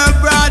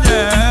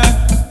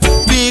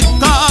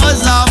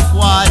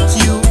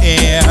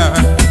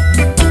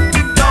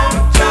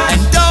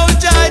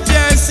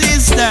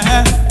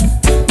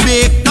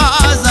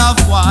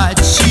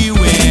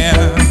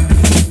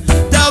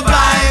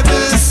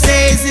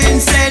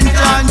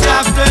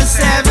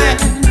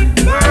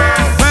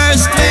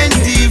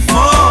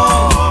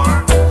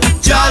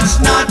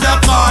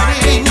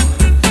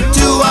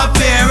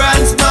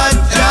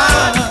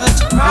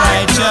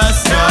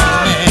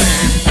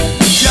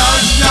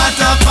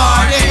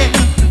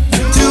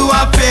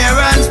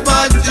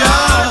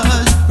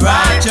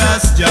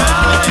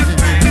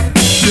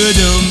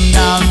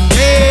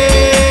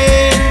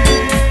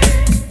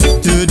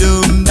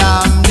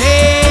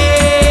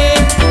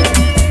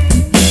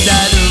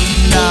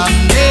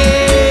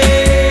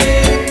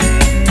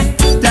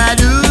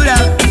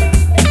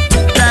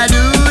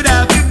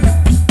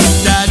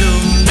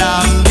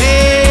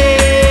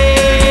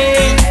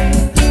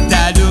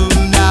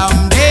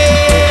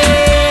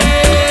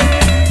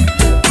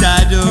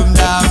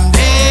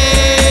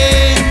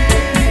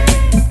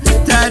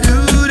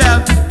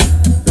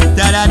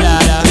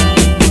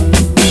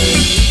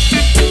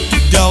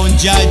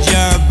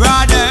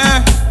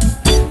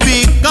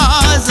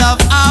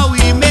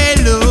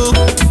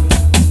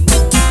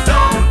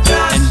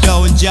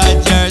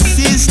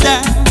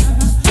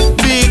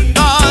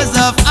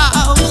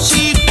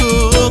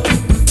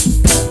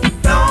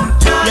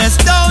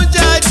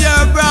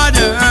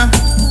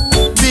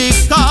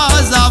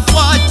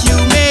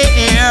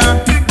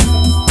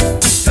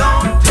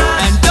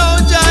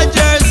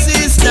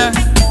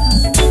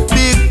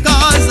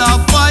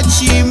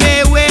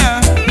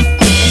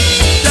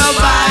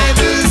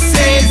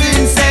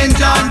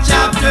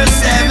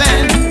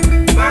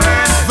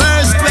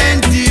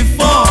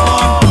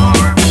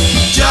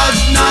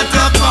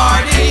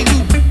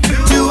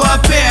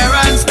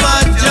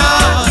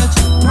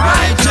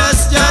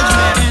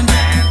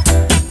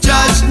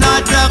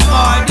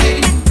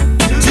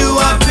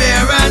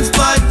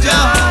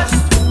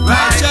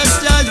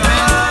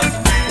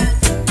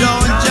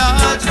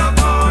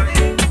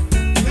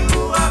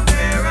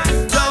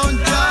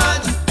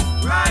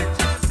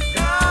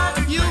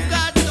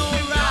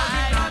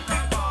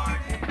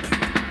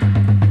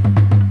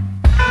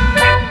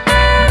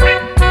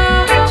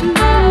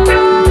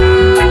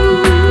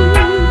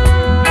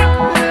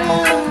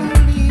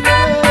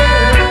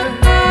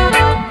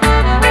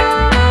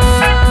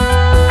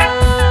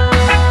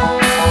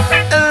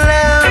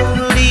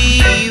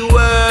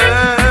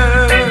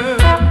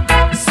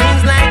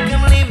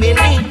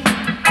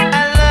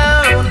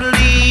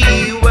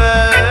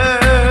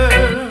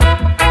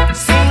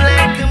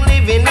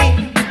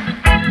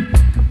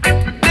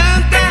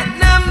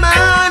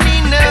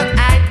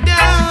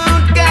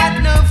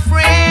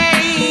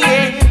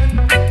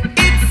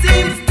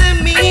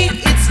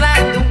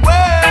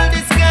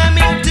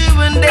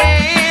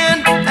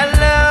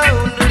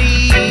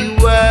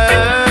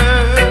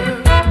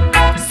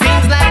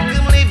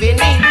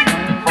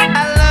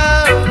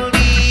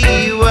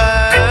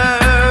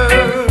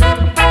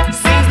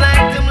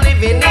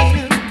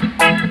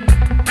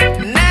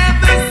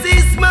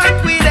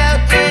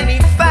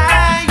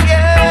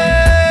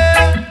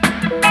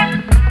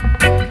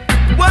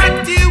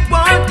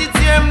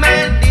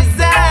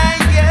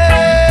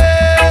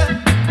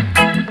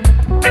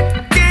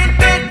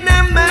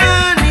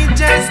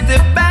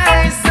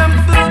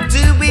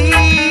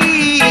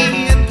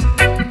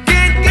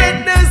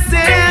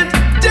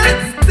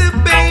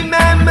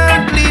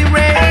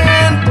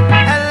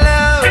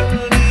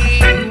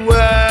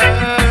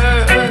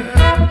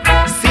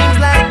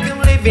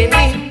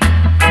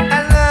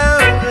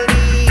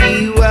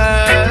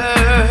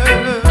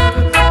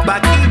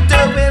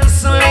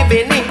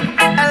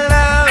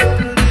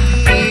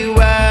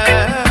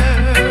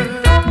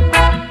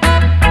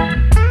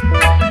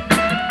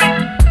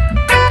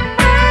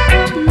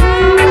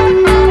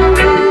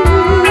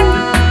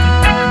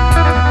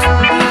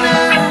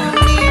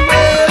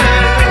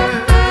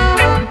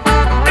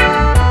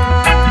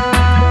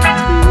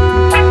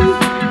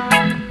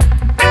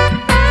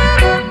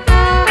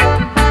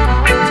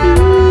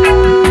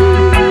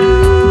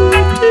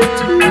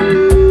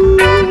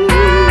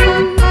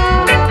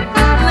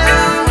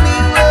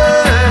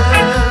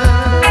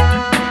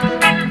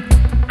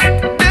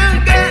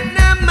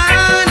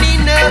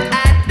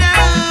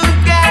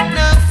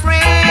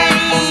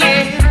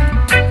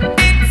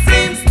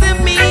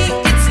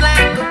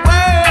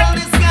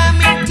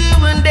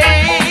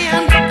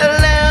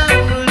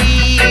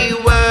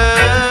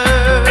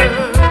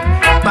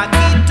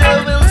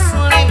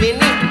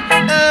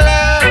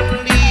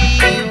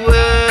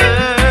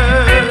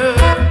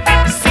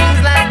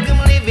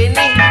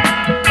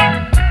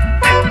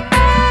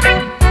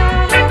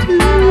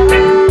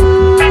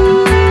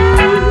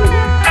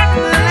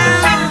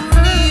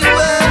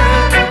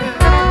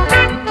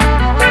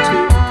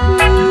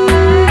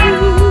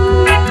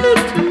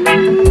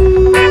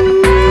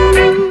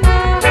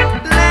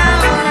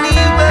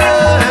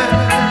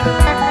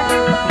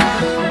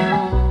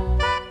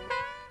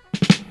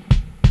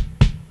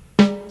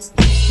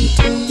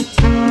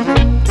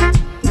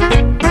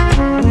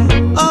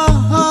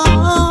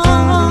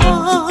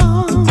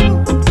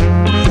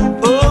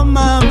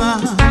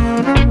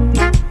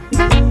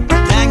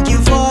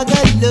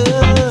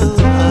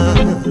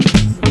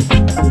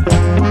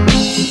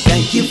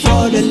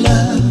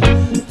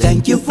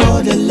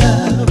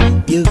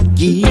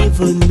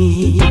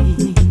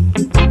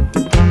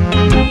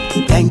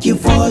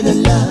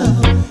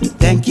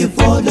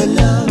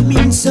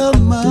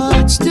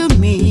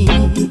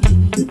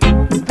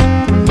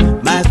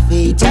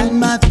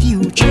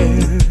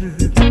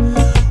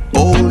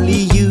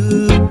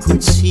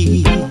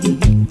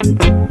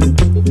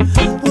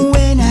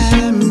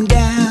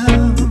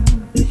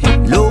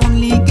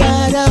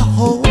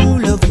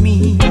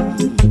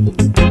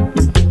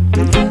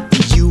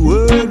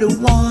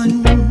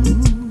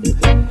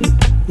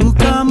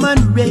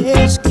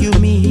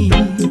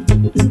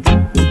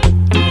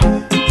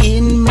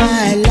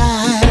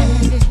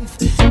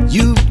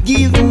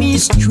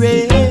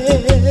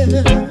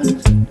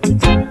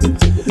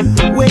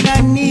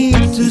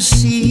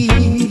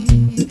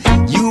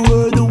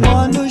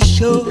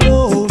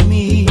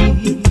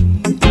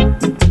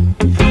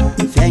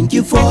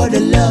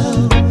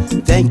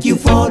Thank you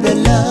for the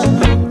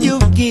love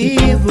you've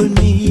given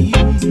me.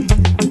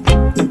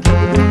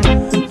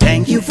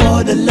 Thank you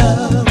for the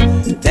love.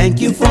 Thank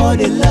you for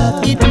the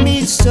love. It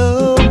means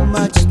so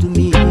much to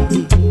me.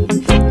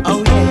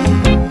 Oh yeah.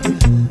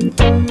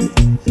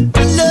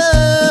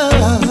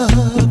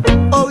 Love.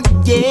 Oh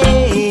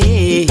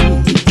yeah.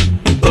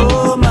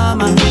 Oh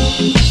mama.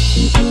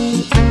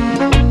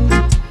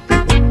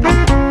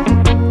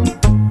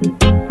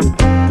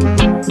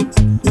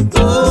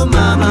 Oh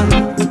mama.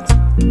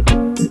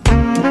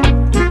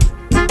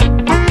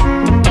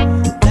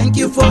 Thank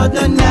you for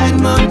the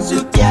 9 months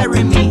you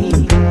carry me.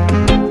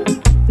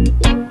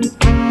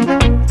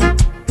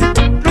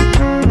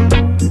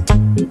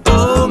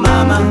 Oh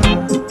mama.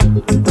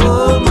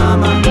 Oh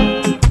mama.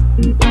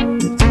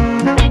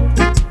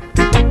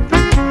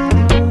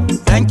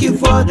 Thank you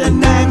for the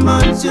 9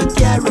 months you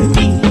carry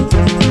me.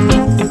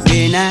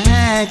 When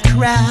I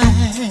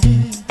cry,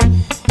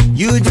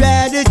 you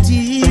dry the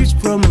tears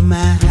from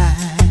my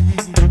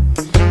eyes.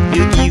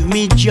 You give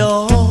me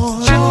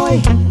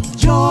joy,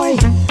 joy,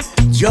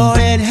 joy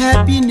and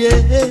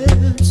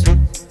happiness.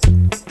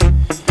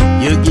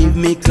 You give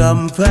me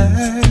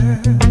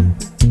comfort,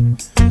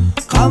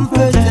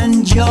 comfort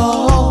and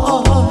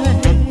joy.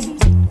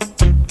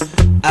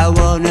 I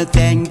wanna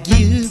thank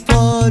you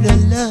for the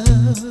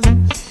love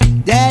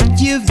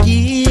that you've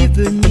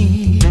given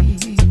me.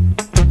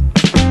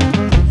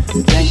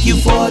 Thank you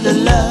for the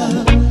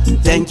love.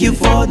 Thank you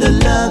for the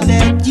love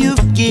that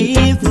you've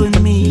given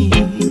me.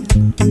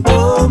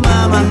 Oh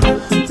mama,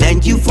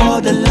 thank you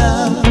for the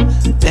love.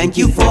 Thank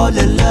you for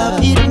the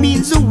love. It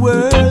means the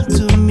world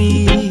to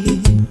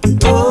me.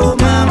 Oh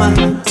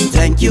mama,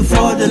 thank you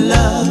for the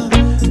love.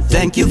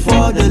 Thank you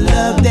for the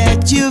love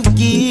that you've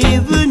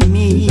given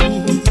me.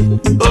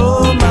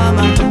 Oh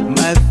mama,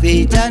 my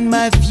fate and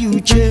my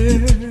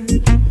future,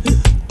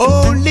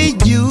 only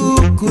you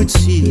could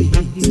see.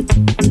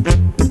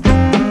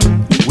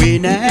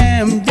 When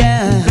I'm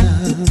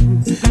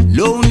down,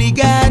 lonely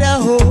got a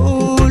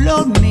hold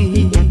on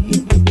me.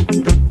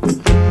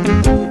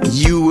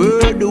 You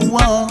were the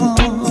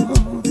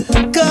one,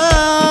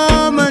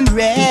 come and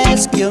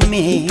rescue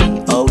me.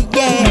 Oh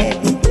yeah.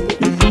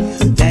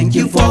 Thank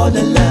you for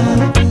the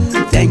love.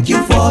 Thank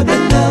you for the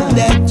love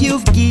that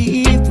you've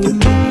given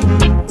me.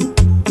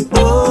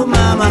 Oh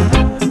mama,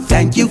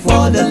 thank you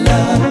for the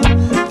love.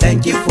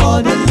 Thank you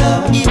for the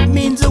love. It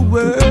means the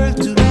world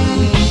to me.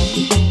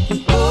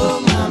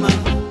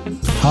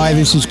 Hi,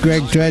 this is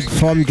Greg Dredd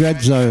from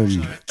Dread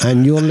Zone,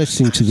 and you're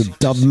listening to the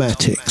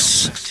Dubmatix.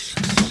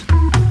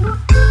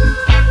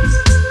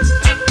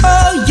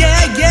 Oh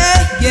yeah,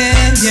 yeah,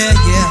 yeah, yeah,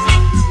 yeah.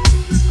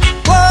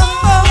 Whoa,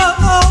 oh, oh,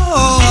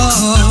 oh,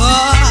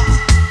 oh.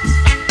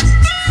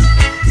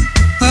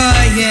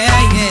 Oh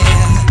yeah, yeah.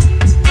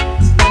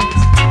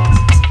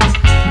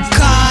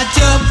 Caught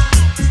up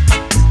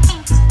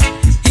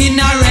in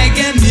a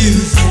reggae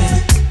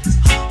music.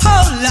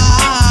 Oh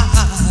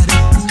Lord,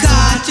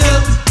 caught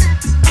up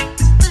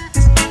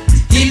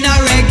in a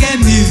reggae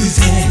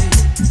music.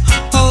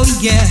 Oh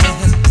yeah.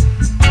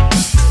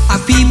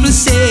 People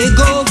say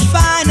go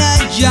find a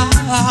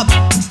job.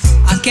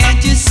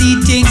 Can't you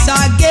see things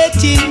are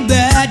getting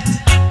bad?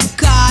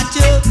 Caught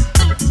up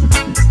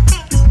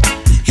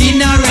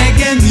in a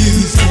reggae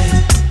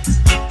music.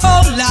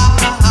 Oh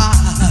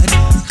Lord,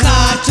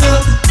 caught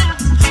up,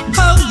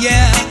 oh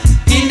yeah,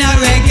 in a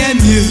reggae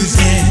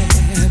music.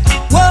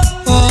 Whoa,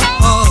 oh,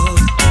 oh.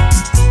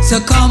 So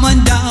come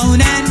on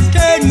down and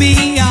turn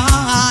me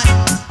on,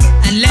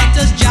 and let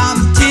us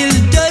jam till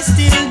dusk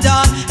till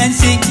dawn and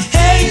sing.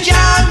 Hey,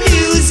 jam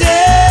music,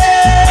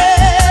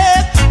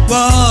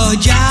 whoa,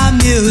 jam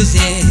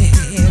music.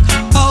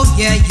 Oh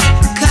yeah,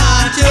 yeah.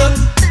 Caught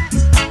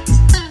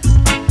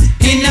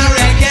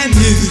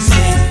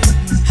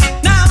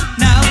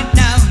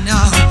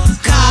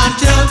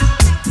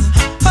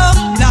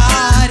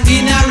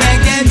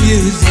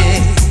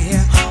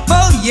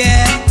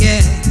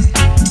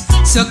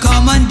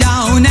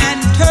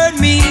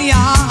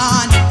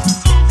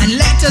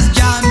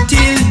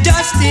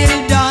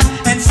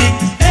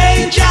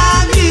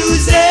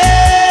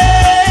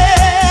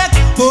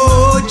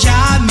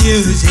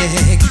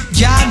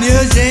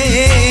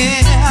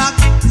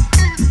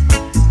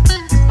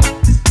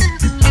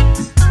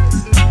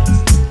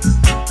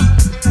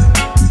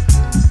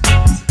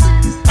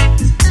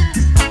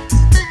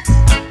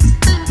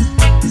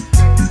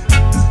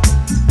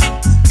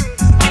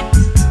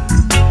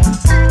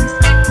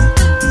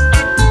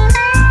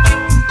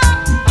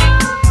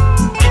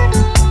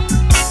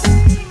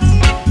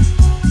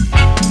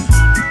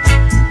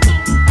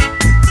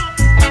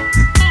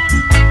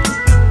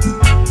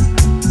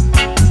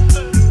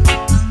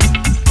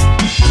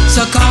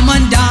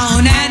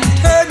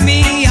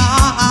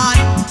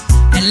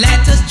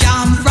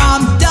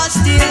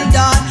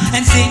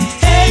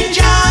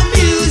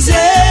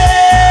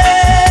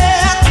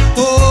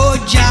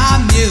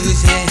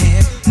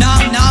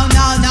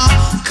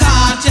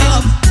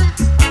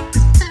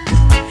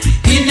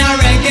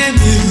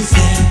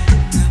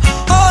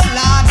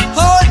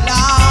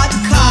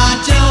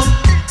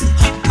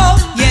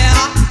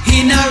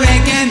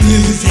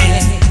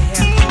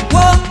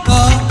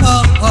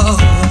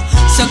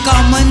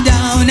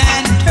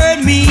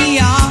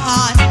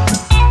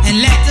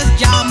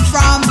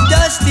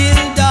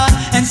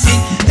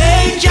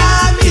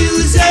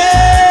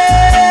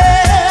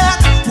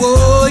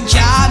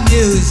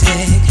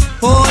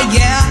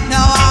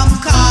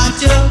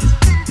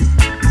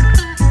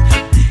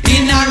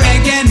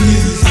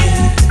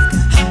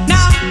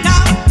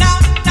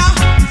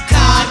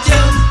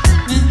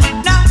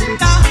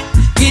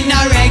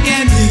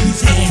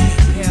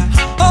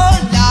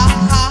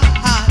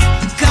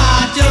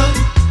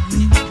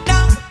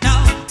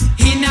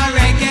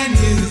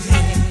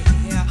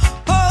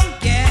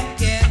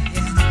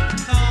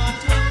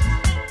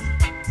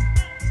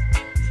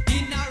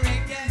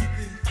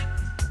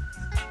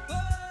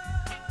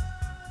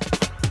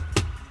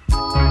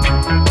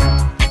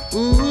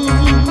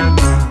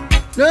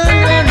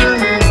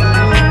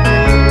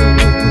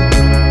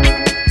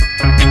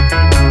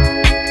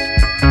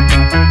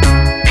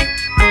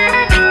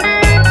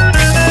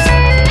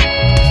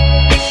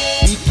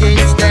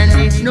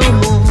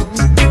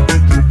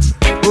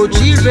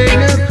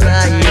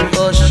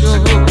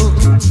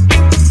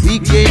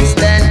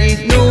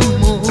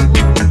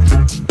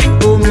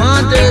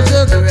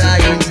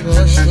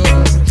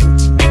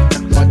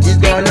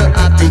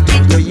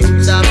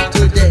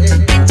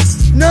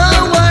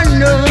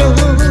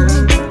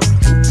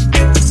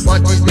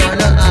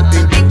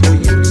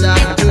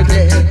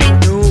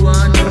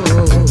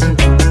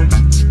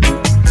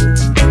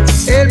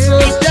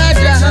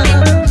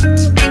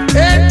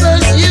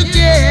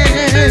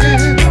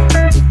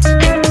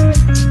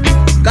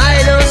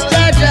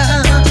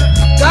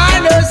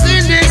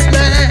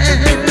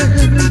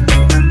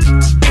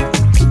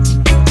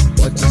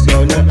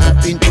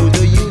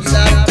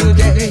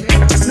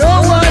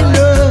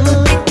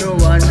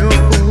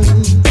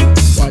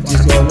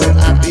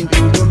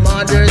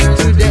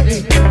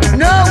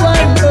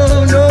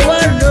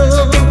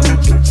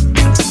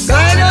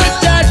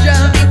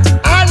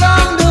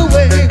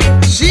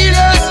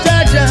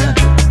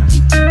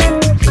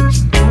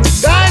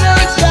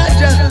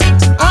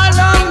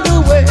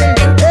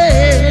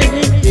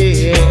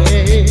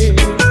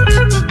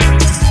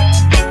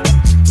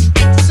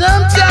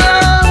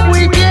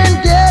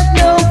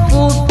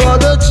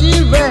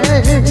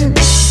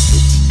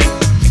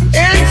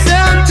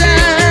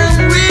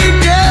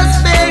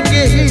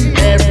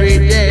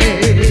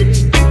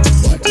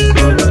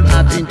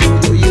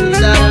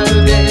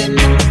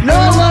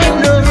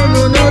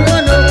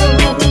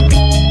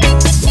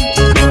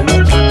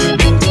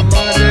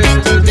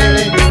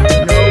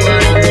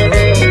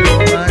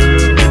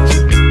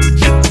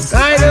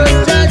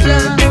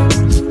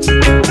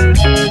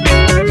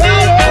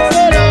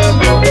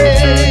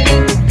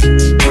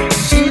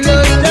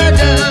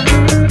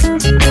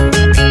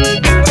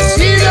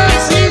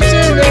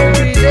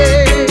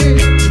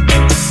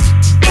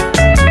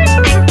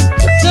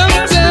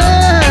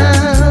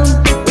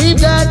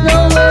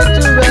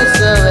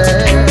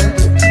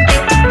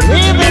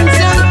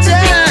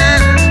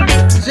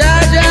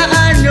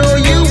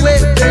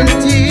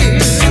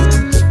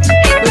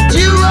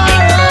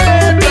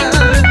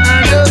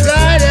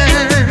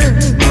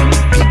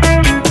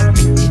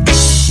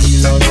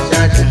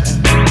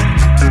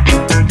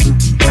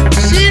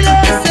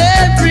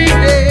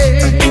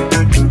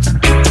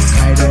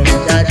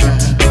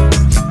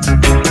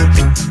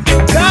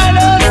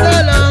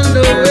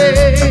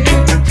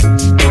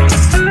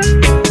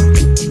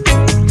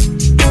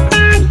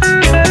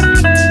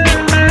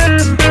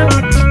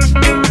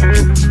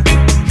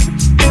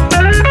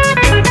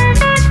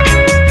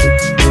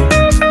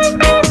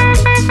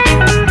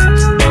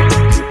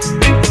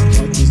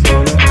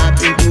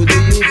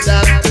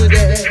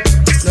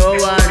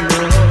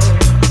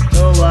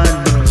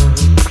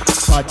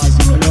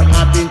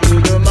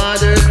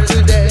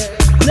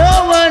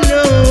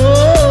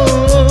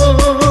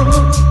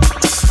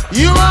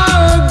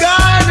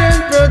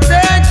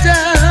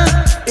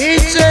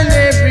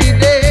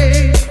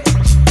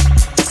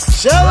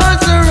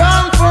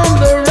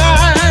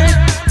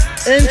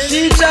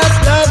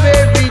just love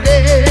every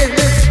day.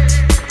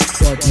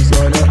 What is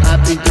gonna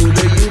happen to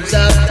the youths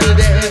of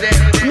today?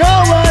 No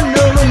one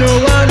knows, no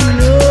one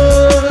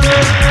knows.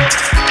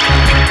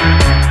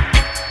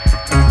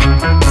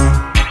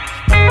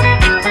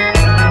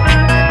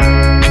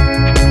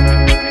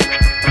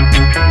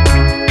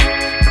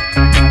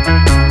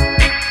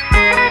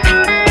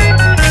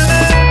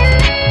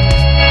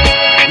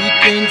 We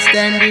can't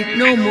stand it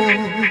no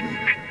more.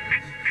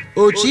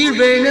 Oh,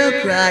 children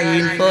are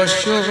crying for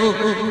sure.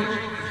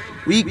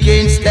 We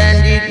can't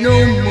stand it no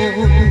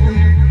more.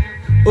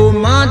 Oh,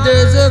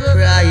 mothers are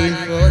crying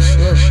for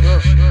sure.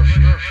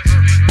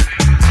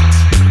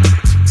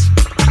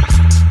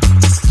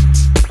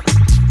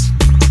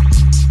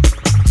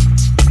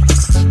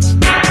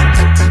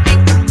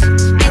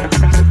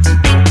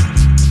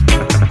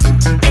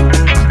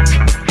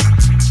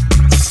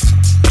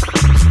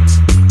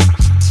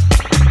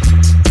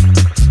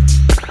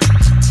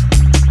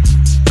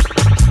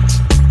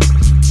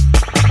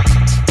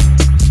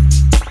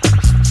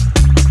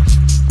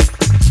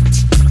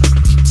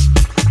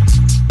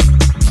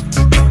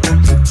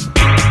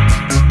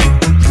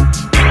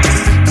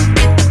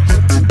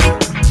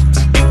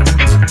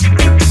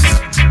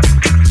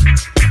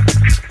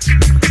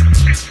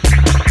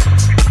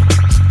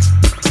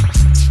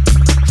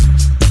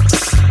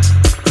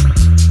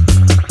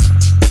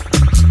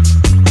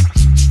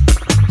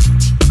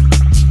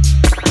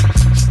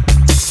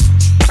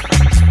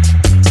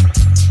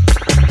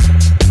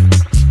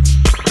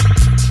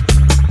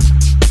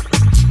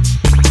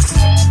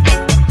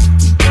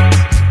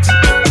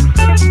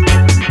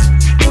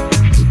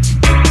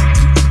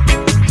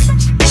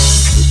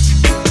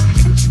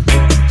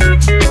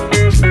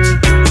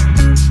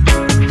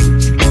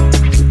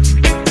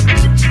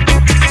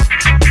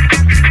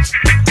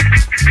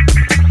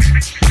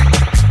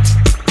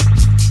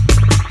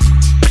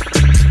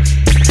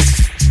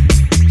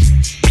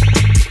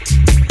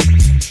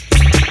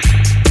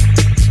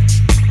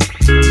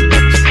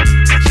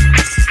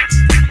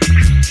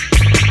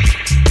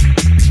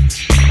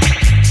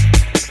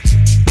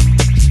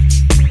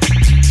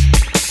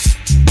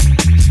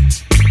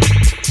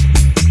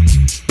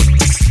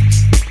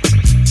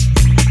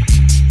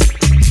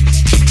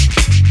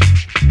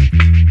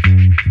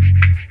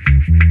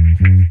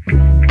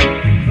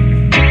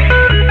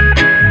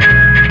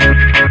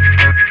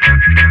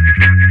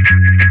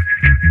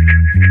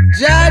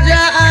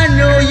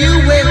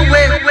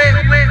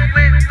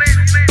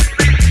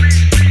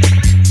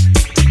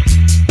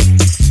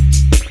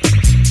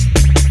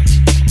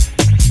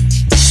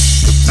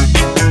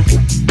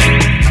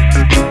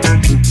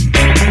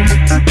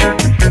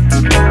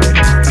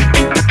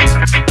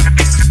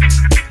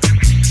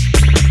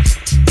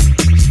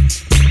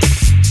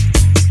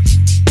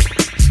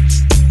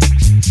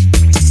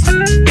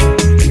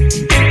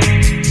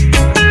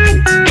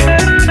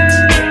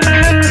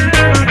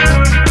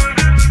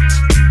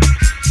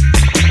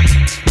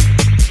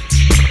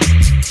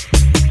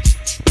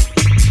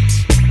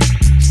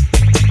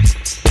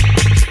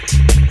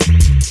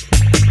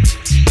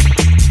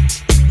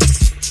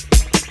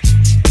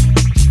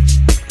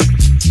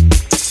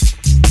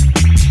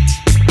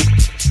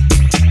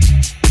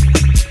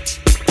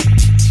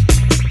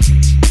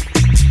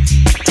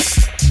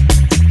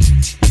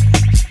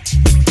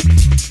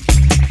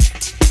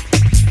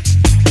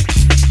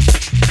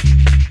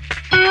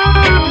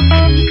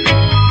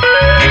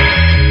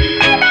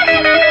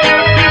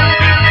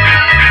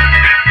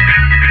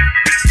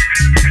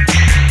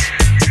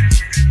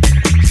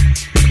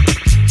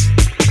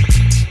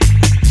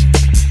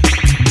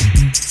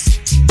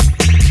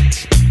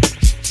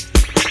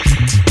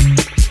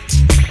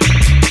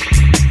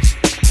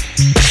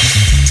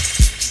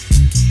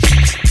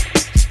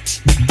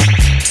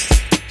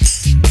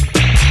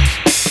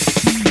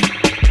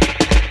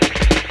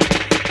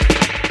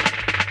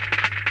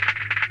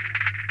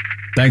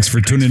 Thanks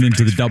for tuning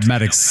into the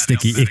Dubmatix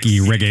Sticky Icky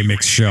Reggae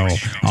Mix Show.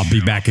 I'll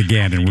be back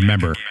again, and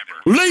remember,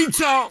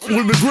 later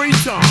will be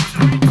greater.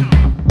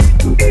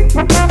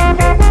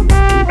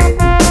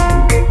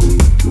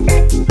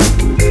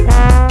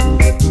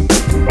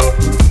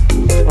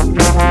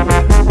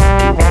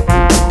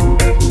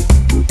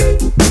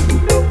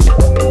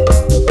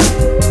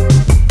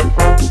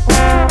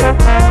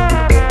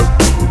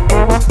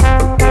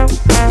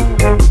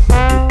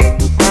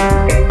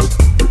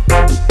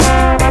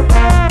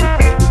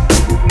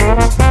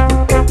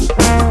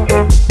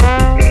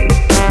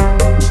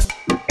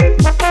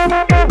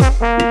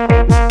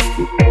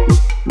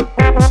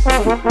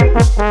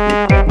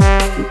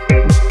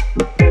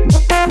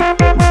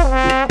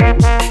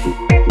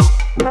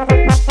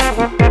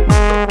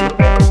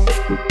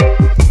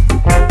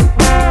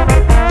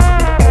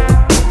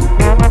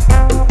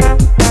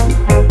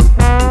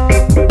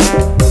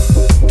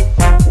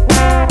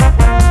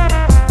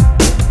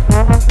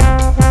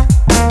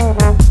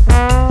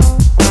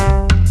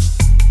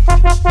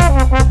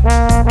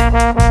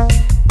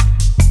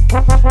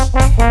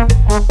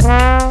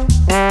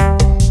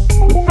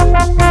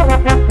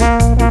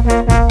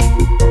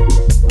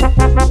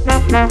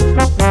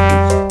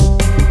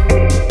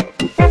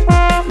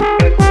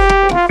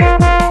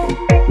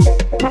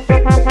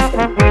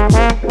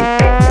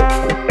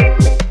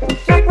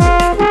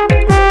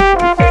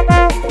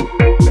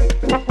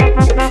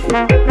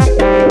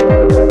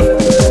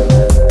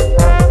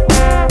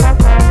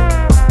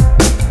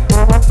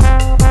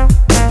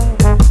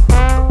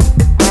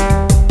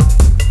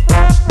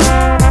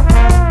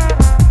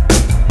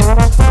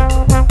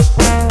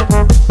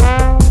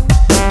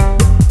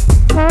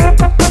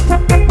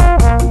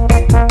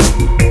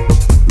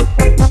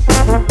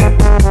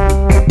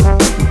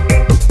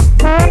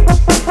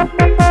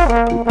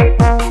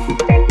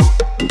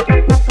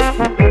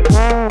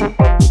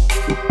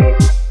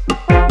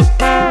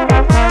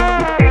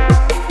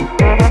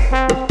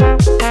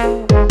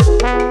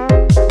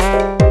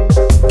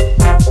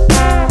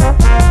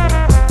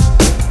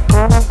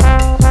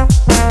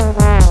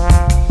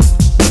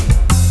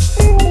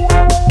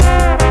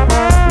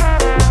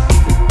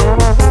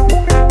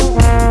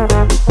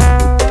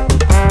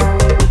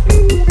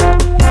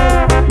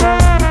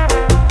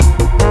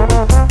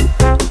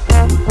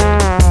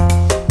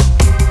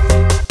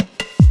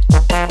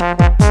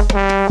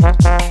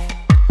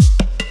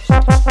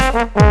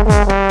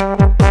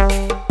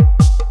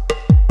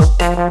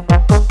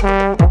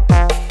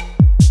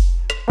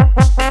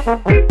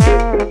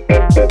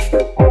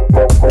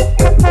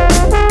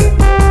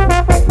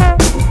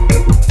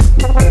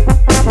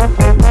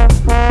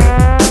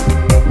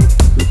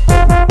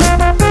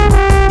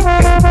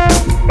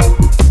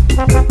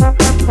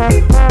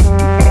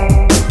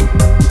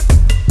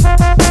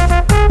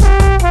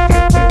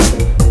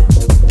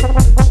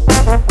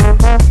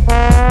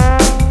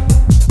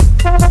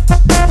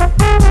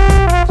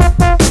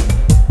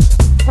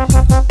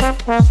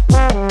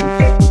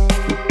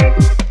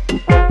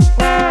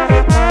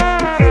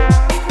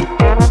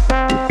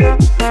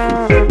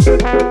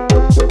 Reggae.